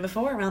witch was doing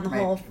before around the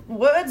whole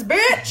woods,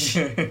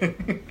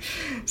 bitch!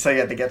 So,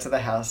 yeah, they get to the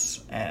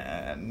house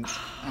and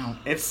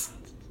it's...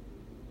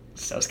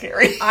 so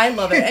scary. I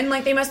love it. And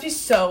like they must be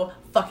so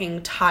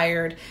fucking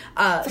tired.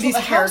 These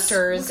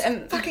characters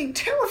and fucking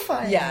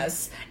terrifying.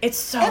 Yes. It's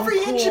so every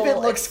inch of it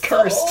looks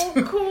cursed.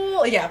 So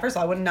cool. Yeah, first of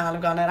all, I would not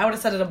have gone in. I would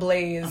have set it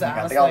ablaze. Oh my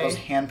God, they got all those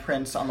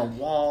handprints on the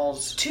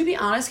walls. To be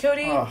honest,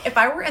 Cody, if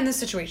I were in this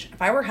situation,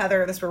 if I were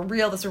Heather, this were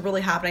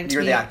really happening to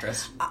me. You're the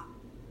actress.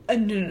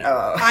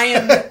 No. I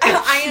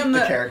am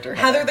the character.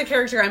 Heather, the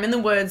character. I'm in the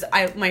woods.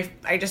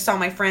 I just saw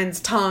my friend's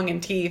tongue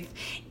and teeth,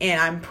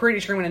 and I'm pretty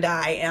sure I'm gonna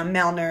die. And I'm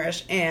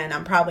malnourished, and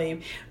I'm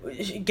probably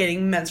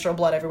getting menstrual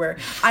blood everywhere.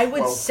 I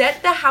would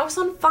set the house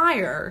on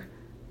fire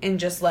and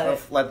just let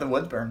the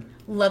woods burn.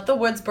 Let the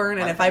woods burn,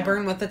 and if I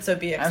burn with it, so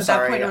be it. I'm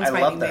sorry. I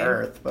love the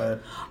earth,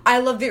 but I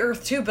love the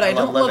earth too. But I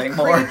don't love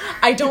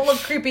I don't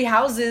love creepy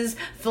houses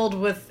filled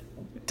with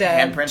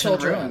dead handprints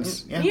children. And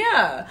ruins.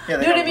 Yeah. You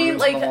know what I mean?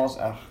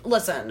 Like,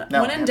 listen,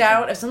 when in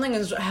doubt, if something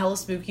is hella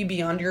spooky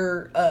beyond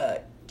your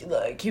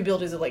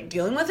capabilities of like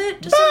dealing with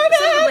it, just set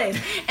it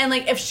ablaze. And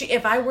like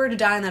if I were to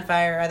die in that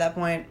fire at that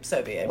point,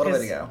 so be it. What a way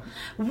to go!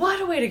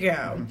 What a way to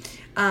go!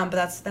 But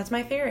that's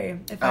my theory.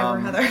 If I were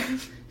Heather.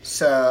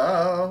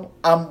 So,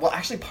 well,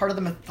 actually, part of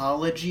the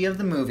mythology of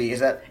the movie is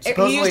that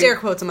supposedly... You used air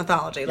quotes of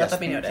mythology. Let that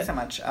be noted.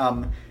 Thank you so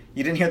much.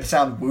 You didn't hear the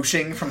sound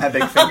whooshing from my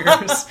big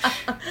fingers.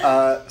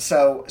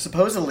 So,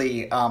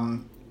 supposedly,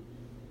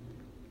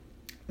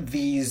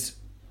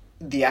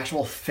 the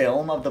actual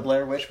film of the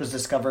Blair Witch was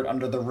discovered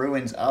under the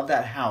ruins of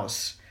that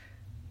house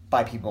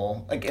by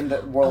people, like in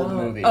the world of the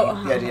movie.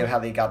 The idea of how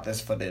they got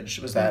this footage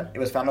was that it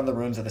was found on the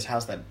ruins of this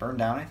house that burned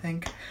down, I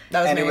think.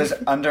 It was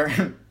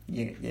under...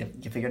 You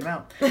figured it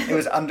out. It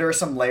was under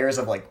some layers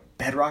of like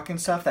bedrock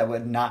and stuff that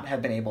would not have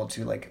been able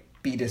to like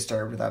be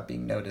disturbed without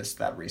being noticed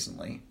that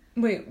recently.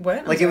 Wait,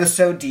 what? Like it was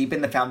so deep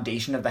in the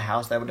foundation of the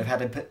house that would have had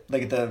to put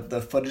like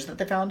the footage that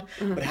they found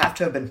would have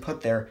to have been put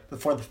there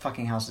before the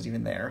fucking house is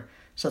even there.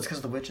 So it's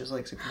because the witch is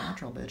like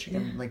supernatural, bitch. You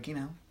can like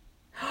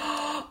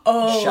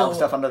shove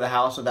stuff under the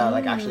house without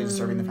like actually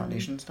disturbing the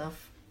foundation and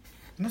stuff.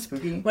 Isn't that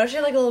spooky? What if she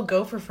had like a little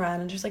gopher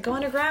friend and just like go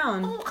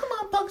underground? Oh come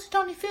on, Bugs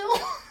Bunny Phil.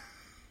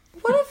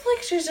 What if,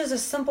 like, she's just a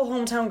simple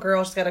hometown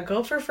girl? She's got a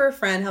gopher for a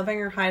friend, helping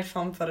her hide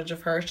film footage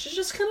of her. She's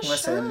just kind of shy.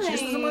 She just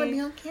doesn't want to be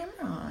on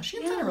camera. She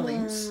didn't send a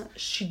release.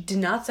 She did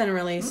not send a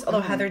release, although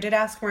Heather did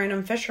ask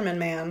random fisherman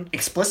man.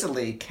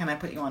 Explicitly, can I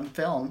put you on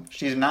film?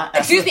 She did not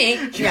ask... Excuse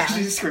me! Yeah.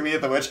 She's screaming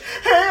at the witch,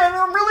 hey,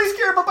 I'm really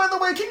scared, but by the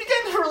way, can you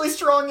get a really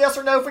strong yes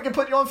or no if we can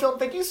put you on film?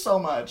 Thank you so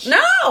much.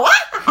 No!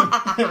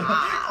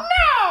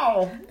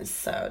 No! It's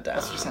so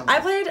dumb. I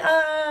played,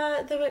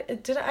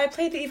 I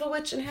played the evil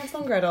witch in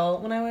Hansel and Gretel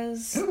when I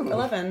was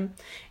 11,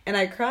 and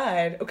I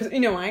cried because you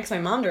know why? Because my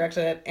mom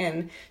directed it,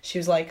 and she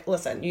was like,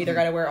 "Listen, you either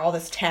got to wear all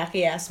this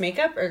tacky ass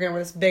makeup or you're gonna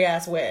wear this big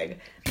ass wig.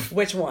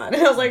 Which one?"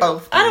 And I was like,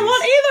 both, "I don't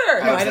want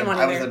either." No, I didn't want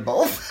either. I was in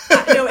both.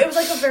 No, it was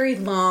like a very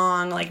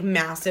long, like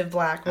massive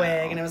black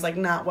wig, and it was like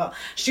not well.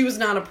 She was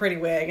not a pretty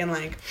wig, and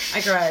like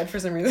I cried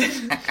for some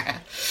reason.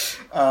 This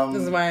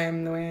is why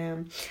I'm the way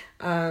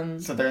I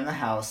am. So they're in the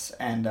house,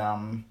 and a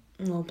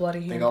little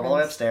bloody. They go all the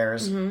way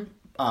upstairs.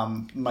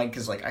 Mike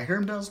is like, I hear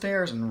him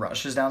downstairs, and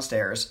rushes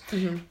downstairs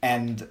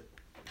and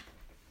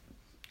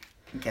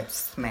gets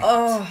smacked.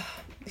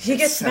 He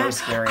gets so mad.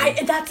 scary.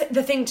 That's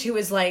the thing too,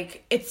 is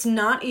like, it's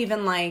not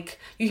even like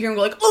you hear him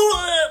go like,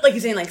 oh, like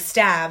he's getting like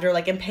stabbed or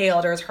like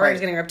impaled or his heart is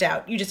getting ripped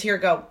out. You just hear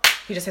it go,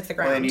 he just hits the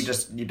ground. Well, and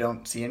you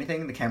don't see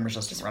anything. The camera's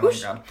just running on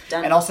the ground.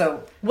 Done. And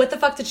also, what the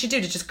fuck did she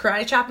do? Did she just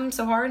karate chop him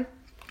so hard?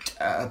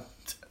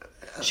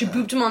 She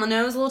booped him on the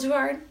nose a little too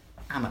hard?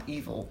 I'm an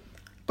evil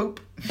boop.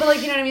 But,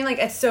 like, you know what I mean? Like,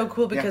 it's so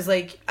cool because,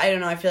 like, I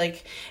don't know, I feel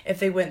like if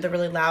they went the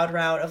really loud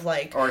route of,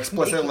 like... Or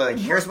explicitly, like,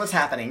 here's what's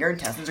happening. Your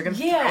intestines are gonna...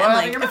 Yeah, and,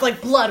 like, if,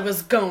 like, blood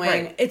was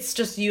going, it's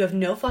just, you have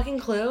no fucking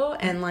clue,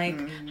 and, like,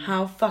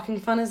 how fucking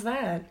fun is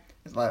that?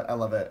 I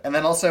love it. And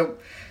then also,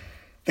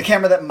 the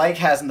camera that Mike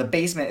has in the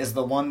basement is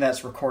the one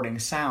that's recording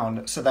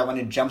sound, so that when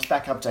it jumps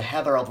back up to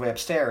Heather all the way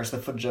upstairs, the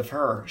footage of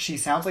her, she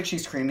sounds like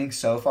she's screaming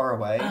so far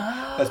away.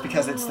 Oh. That's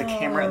because it's the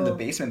camera in the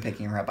basement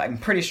picking her up. I'm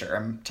pretty sure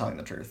I'm telling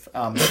the truth.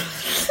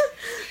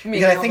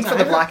 Because I think for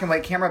the black and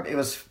white camera, it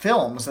was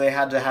film, so they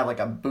had to have like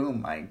a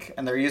boom mic,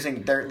 and they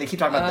keep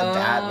talking about the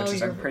dad, which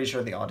is I'm pretty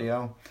sure the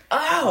audio.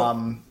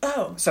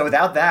 So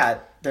without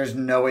that, there's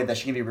no way that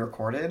she can be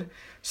recorded.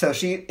 So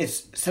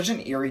it's such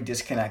an eerie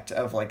disconnect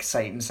of like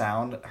sight and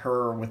sound.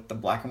 Her with the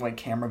black and white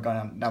camera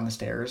going down the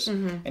stairs,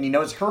 and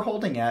it's her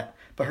holding it,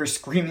 but her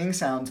screaming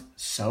sounds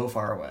so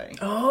far away.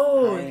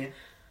 Oh. I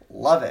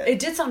love it. It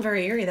did sound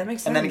very eerie. That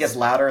makes sense. And then it gets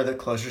louder the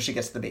closer she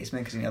gets to the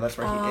basement, because that's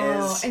where he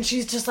is. And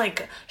she's just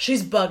like,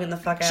 she's bugging the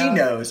fuck out. She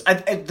knows.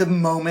 At the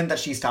moment that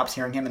she stops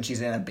hearing him and she's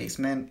in a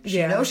basement,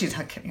 she knows she's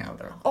not getting out of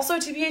there. Also,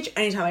 TBH,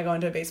 anytime I go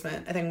into a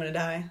basement, I think I'm gonna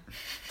die.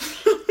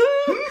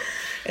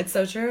 It's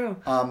so true.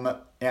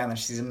 Yeah, and then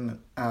she's in,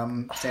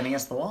 standing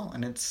against the wall,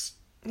 and it's...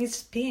 He's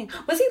just peeing.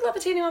 Was he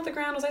levitating off the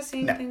ground? Was I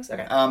seeing things?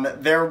 Okay.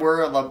 There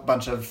were a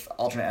bunch of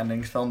alternate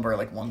endings filmed where,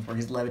 like, ones where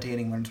he's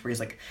levitating, ones where he's,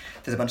 like,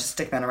 there's a bunch of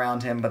stickmen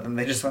around him, but then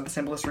they just went the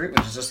simplest route,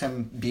 which is just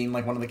him being,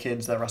 like, one of the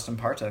kids that Rustin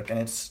partook, and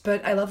it's...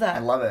 But I love that. I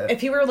love it. If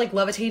he were, like,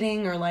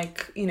 levitating or,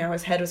 like,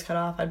 his head was cut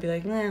off, I'd be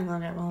like, okay,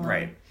 well...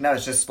 Right. No,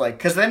 it's just, like...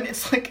 Because then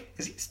it's, like,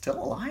 is he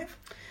still alive?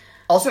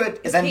 Also, then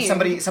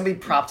peeing. somebody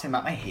propped him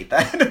up. I hate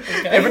that.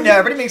 Okay.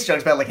 Everybody makes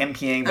jokes about, like, him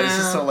peeing, but it's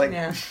just so, like...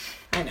 Yeah,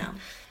 I know.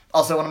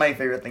 Also, one of my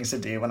favorite things to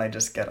do when I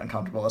just get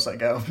uncomfortable is I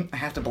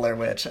have to Blair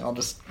Witch, and I'll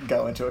just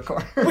go into a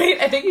corner.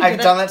 Wait, I think I've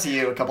done that to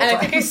you a couple times. I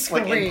think I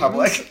screamed. Like, in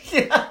public.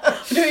 Yeah.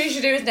 You know what you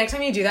should do is next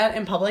time you do that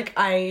in public,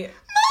 I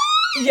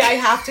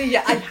have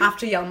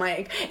to yell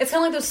Mike. It's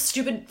kind of like those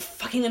stupid,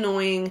 fucking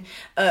annoying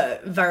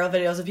viral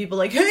videos of people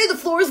like, hey, the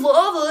floor is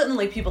lava, and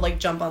like people like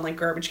jump on like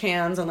garbage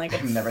cans and like.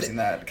 I've never seen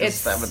that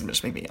because that would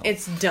just make me yell.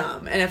 It's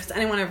dumb, and if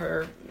anyone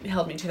ever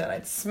held me to that,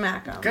 I'd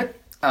smack them. Good.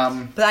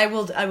 But I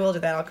will do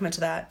that. I'll commit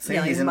to that.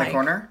 So he's in the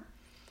corner.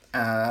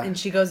 And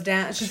she goes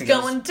down. She's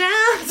going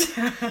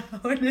downtown.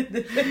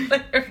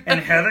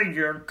 And Heather,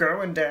 you're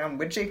going down,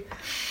 witchy.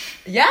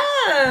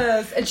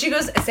 Yes. And she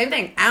goes, same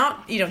thing,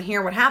 out. You don't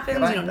hear what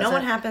happens. You don't know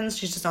what happens.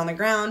 She's just on the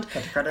ground.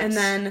 Cut the credits.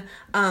 And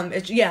then,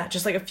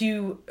 just like a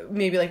few,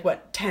 maybe like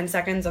 10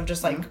 seconds of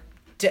just like,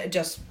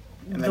 just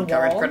and the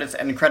then wall.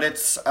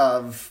 Credits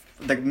of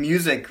the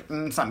music.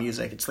 It's not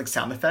music. It's like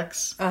sound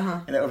effects.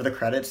 And then over the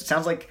credits, it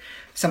sounds like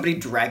somebody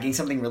dragging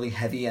something really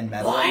heavy and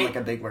metal in like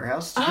a big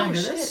warehouse. Did you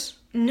hear this?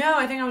 No,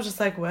 I think I was just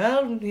like,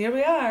 well, here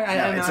we are.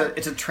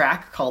 It's a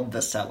track called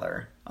The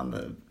Cellar on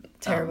the...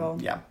 Terrible.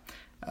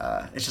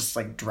 It's just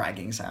like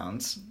dragging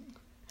sounds.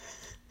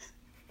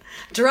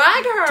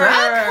 Drag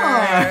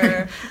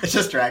her! It's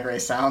just Drag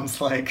Race sounds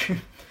like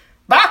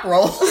back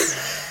rolls.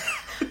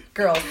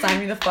 Girl, sign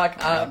me the fuck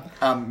up.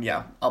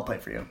 I'll play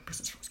it for you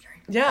because it's real scary.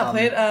 Yeah, I'll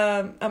play it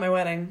at my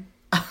wedding.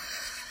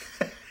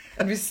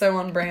 That'd be so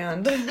on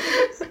brand. That'd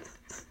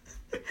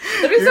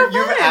be so fun.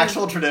 You have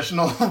actual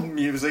traditional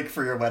music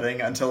for your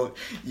wedding until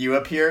you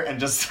appear and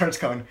just starts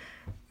going.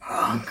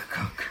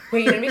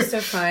 Wait, you know what'd be so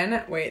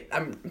fun? Wait,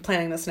 I'm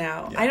planning this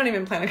now. Yeah. I don't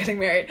even plan on getting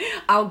married.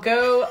 I'll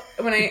go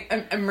when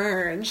I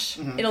emerge.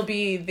 It'll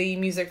be the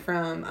music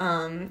from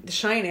The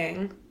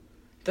Shining,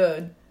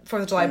 the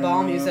 4th of July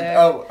ball music.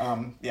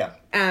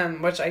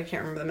 Which I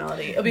can't remember the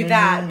melody. It'll be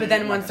that, but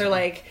then once they're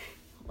like,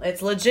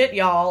 it's legit,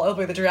 y'all, it'll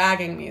be the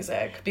dragging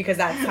music, because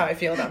that's how I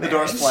feel about the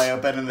marriage. doors fly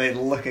open and they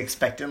look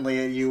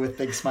expectantly at you with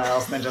big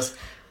smiles and then just...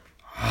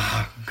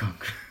 Oh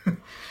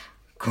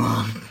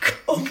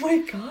my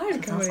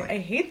god, I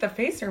hate the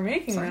face you're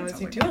making now as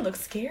you do. It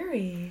looks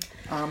scary.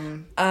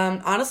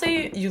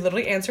 Honestly, you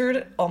literally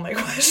answered all my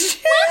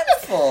questions.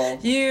 Wonderful.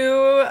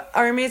 You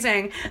are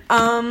amazing.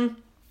 The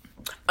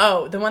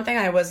one thing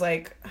I was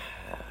like,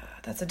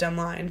 that's a dumb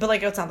line, but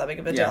like it's not that big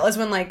of a deal. Is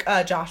when like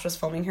Josh was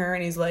filming her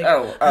and he's like,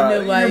 I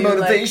know why your you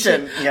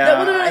motivation. Like to...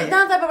 No,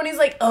 not that, but when he's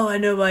like, I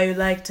know why you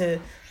like to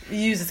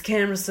use this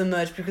camera so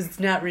much because it's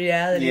not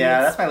reality.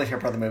 Yeah, that's my least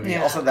favorite part of the movie.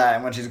 Yeah. Also that,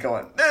 and when she's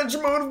going, that's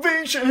your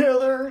motivation,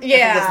 Heather.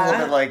 Yeah. It's a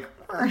little bit like,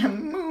 we're in a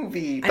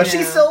movie. But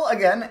she's still,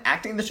 again,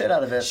 acting the shit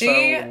out of it, so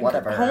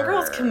whatever.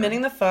 Homegirl's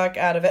committing the fuck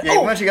out of it. Yeah,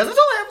 when she goes, it's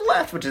all I have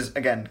left, which is,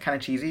 again, kind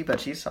of cheesy, but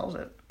she sells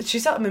it.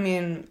 I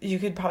mean, you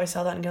could probably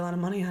sell that and get a lot of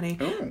money, honey.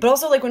 Ooh. But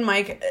also, like,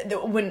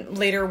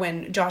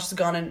 when Josh is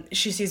gone and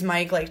she sees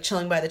Mike, like,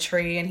 chilling by the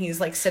tree, and he's,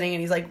 like, sitting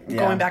and he's, like,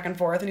 going back and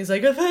forth, and he's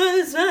like,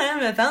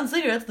 I found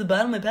cigarettes at the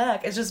bottom of my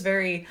back. It's just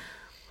very...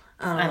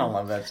 I don't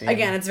love that scene.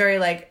 Again, it's very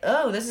like,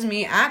 oh, this is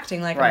me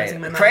acting like I'm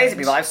losing my mind. Crazy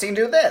people I've seen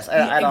do this.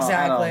 I don't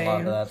Exactly.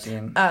 love that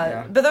scene.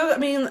 But those, I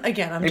mean,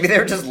 again, maybe they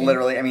were just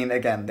literally, I mean,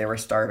 again, they were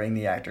starving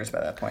the actors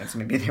by that point, so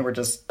maybe they were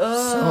just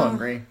so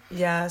hungry.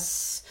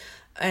 Yes.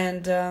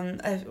 And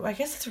I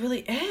guess that's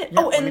really it.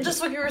 Yeah, and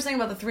just what you were saying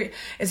about the 3,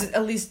 is it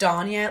at least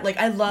dawn yet? Like,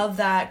 I love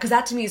that, because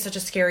that to me is such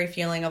a scary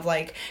feeling of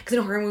like, because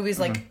in horror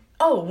movies, like,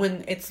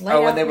 when it's light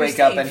out, when they wake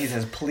up safe. and he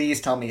says, please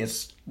tell me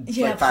it's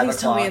like 5 please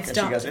tell o'clock. me it's and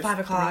she goes, 5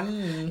 o'clock.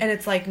 And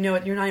it's like,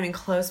 no, you're not even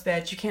close,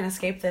 bitch. You can't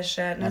escape this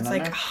shit. And it's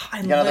like,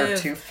 I you got live. another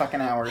 2 fucking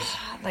hours.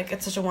 Like,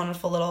 it's such a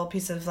wonderful little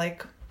piece of,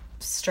 like,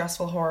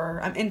 stressful horror.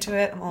 I'm into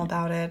it. I'm all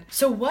about it.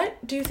 So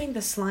what do you think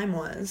the slime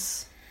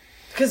was?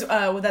 Because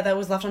that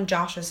was left on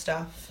Josh's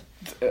stuff.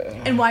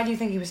 And why do you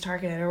think he was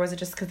targeted? Or was it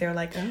just because they were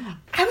like, oh?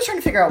 I was trying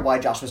to figure out why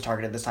Josh was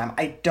targeted this time.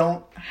 I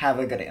don't have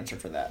a good answer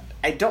for that.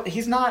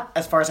 He's not,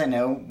 as far as I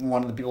know,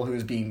 one of the people who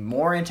was being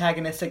more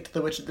antagonistic to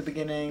the witch at the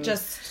beginning.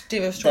 Just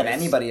David's choice. Than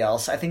anybody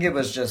else. I think it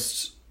was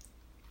just...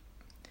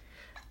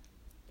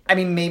 I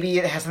mean, maybe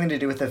it has something to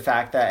do with the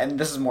fact that, and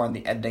this is more in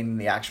the editing than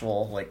the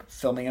actual, like,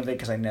 filming of it,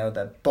 because I know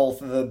that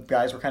both of the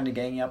guys were kind of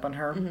ganging up on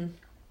her. Mm-hmm.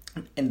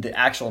 In the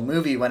actual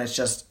movie, when it's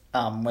just...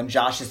 when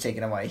Josh is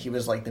taken away, he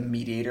was like the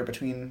mediator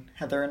between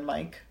Heather and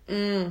Mike.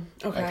 Okay.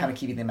 Like, kind of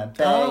keeping them at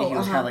bay. He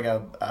was kind of like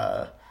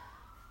a...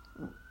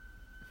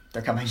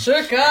 they're coming.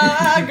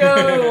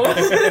 Chicago!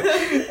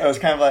 It was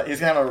kind of he's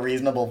kind of a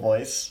reasonable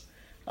voice.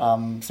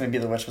 So maybe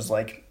the witch was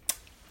like,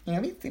 you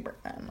know, these were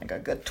like a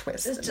good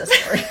twist in the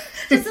story.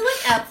 Just to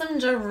like add some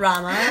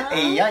drama.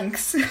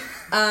 Yikes.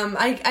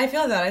 I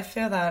feel that.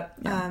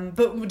 Yeah.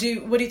 But what do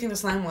you think the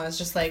slime was?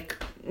 Just like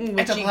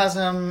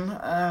ectoplasm,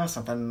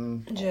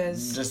 something.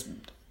 Jizz. Just.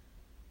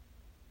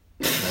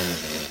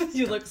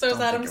 You look so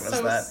sad. I'm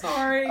so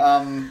sorry.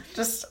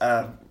 Just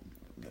a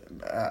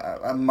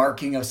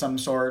marking of some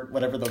sort,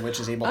 whatever the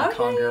witch is able to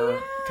conquer,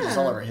 because it's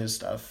all over his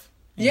stuff.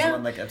 He's the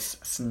one that gets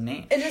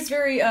snaked. It is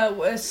very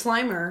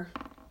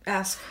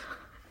Slimer-esque.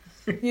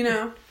 You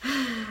know?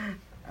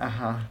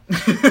 Uh-huh.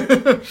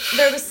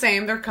 They're the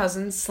same. They're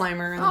cousins,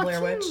 Slimer and the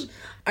Blair Witch.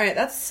 All right,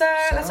 that's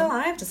all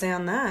I have to say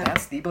on that.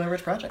 That's the Blair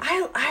Witch Project.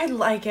 I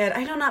like it.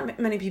 I know not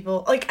many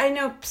people... Like, I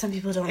know some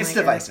people don't like it. It's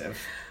divisive.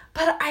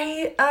 But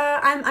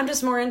I'm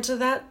just more into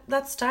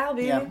that style,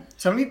 baby. Yeah.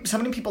 So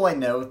many people I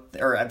know,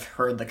 or I've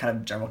heard the kind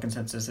of general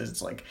consensus is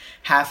it's like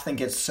half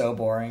think it's so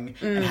boring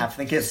and half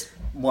think it's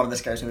one of the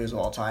scariest movies of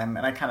all time.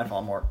 And I kind of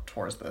fall more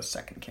towards the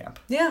second camp.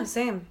 Yeah,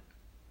 same.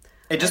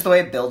 It just the way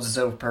it builds is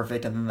so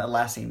perfect, and then the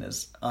last scene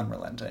is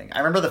unrelenting. I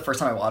remember the first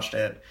time I watched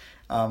it,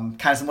 kind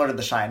of similar to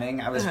The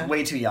Shining. I was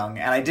way too young,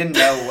 and I didn't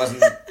know it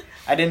wasn't.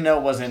 I didn't know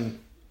it was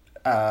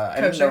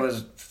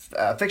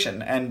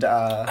fiction. And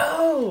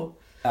oh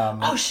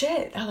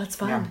shit! Oh, that's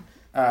fun.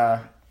 Yeah.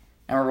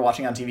 I remember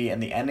watching on TV,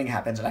 and the ending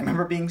happens, and I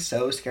remember being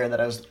so scared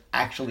that I was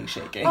actually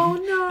shaking. Oh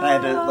no! And I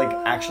had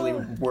to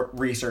actually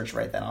research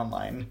right then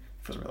online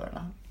if it was real or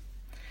not.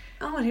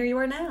 Oh, and here you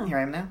are now. Here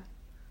I am now.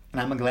 And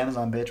I'm a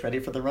glamazon bitch ready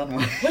for the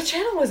runway. What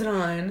channel was it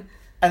on?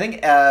 I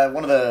think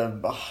one of the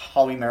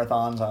Halloween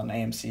marathons on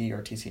AMC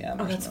or TCM.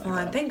 Oh, that's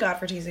fun. Thank God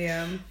for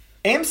TCM.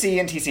 AMC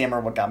and TCM are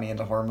what got me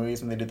into horror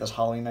movies when they did those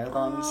Halloween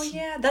marathons. Oh,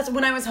 yeah. That's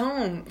when I was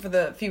home for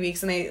the few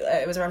weeks, and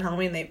it was around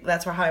Halloween.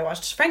 That's how I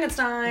watched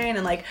Frankenstein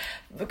and, like,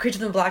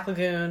 Creature in the Black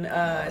Lagoon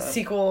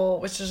sequel,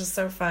 which is just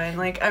so fun.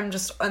 Like, I'm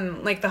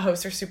like, the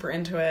hosts are super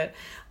into it.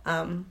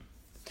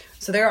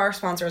 So they're our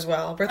sponsor as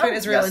well. Birthright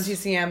Israel and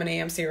TCM and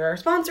AMC are our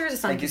sponsors.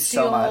 It's not Thank you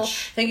so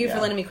much. Thank you for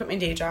letting me quit my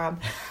day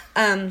job.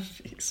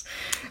 Jeez.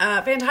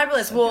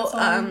 Fantabulous. Well,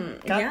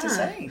 got to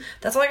say.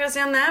 That's all I got to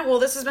say on that. Well,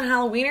 this has been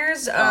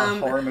Halloweeners.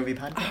 Horror movie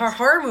podcast. Our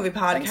horror movie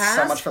podcast. Thanks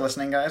so much for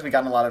listening, guys. We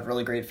gotten a lot of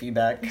really great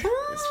feedback.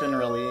 It's been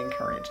really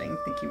encouraging.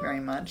 Thank you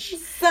very much.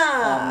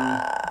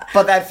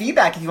 But that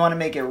feedback, if you want to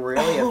make it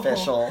really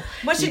official,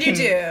 what should you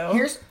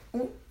do?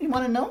 You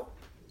want to know?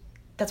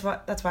 That's why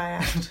I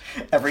asked.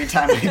 Every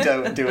time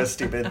I do a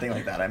stupid thing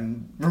like that,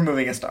 I'm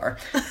removing a star.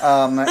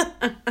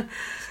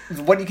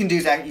 What you can do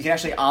is you can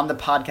actually, on the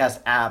podcast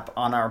app,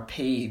 on our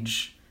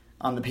page,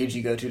 on the page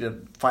you go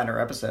to find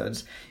our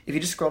episodes, if you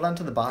just scroll down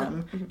to the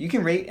bottom, you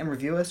can rate and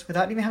review us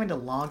without even having to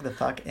log the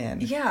fuck in.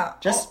 Yeah.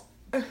 Just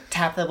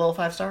tap that little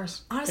 5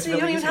 stars. Honestly,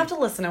 you don't even have to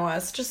listen to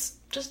us.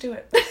 Just do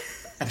it.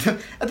 At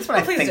this point,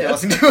 I think you're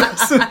listening to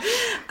us.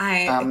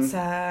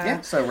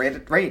 So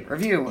rate,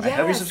 review. Yes. I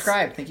hope you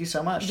subscribe. Thank you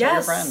so much. Tell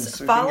your friends.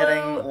 We've been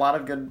getting a lot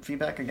of good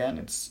feedback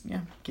again.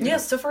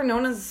 So far no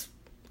one has...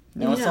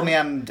 No one's told me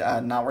I'm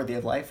not worthy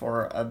of life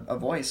or a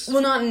voice.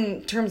 Well, not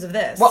in terms of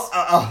this. Well,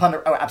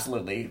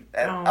 absolutely.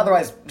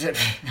 Otherwise...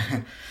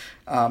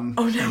 oh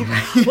no.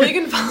 Well,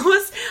 you can follow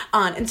us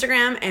on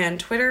Instagram and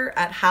Twitter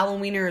at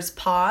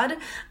HalloweenersPod.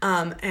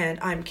 And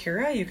I'm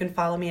Kira. You can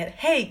follow me at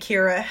Hey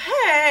Kira.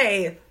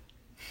 Hey!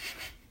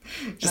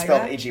 Just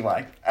spelled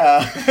H-E-Y.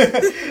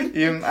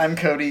 I'm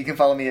Cody. You can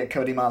follow me at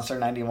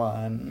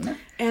CodyMonster91.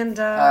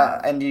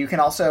 And you can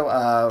also,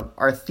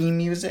 our theme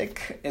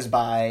music is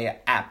by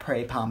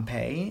Apres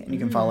Pompeii, and you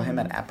can follow him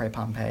at Apres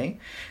Pompeii.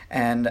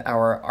 And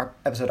our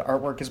episode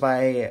artwork is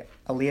by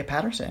Aaliyah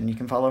Patterson. You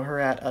can follow her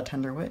at A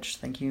Tender Witch.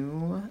 Thank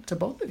you to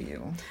both of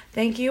you.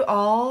 Thank you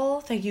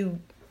all. Thank you,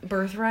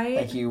 Birthright.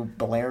 Thank you,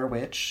 Blair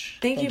Witch.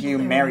 Thank you,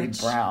 Mary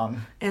Witch.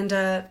 Brown. And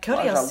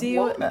Cody, I'll see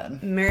you.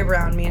 Mary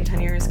Brown, me in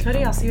 10 years.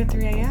 Cody, I'll see you at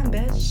 3 a.m.,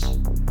 bitch.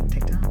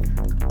 TikTok.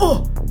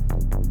 Oh!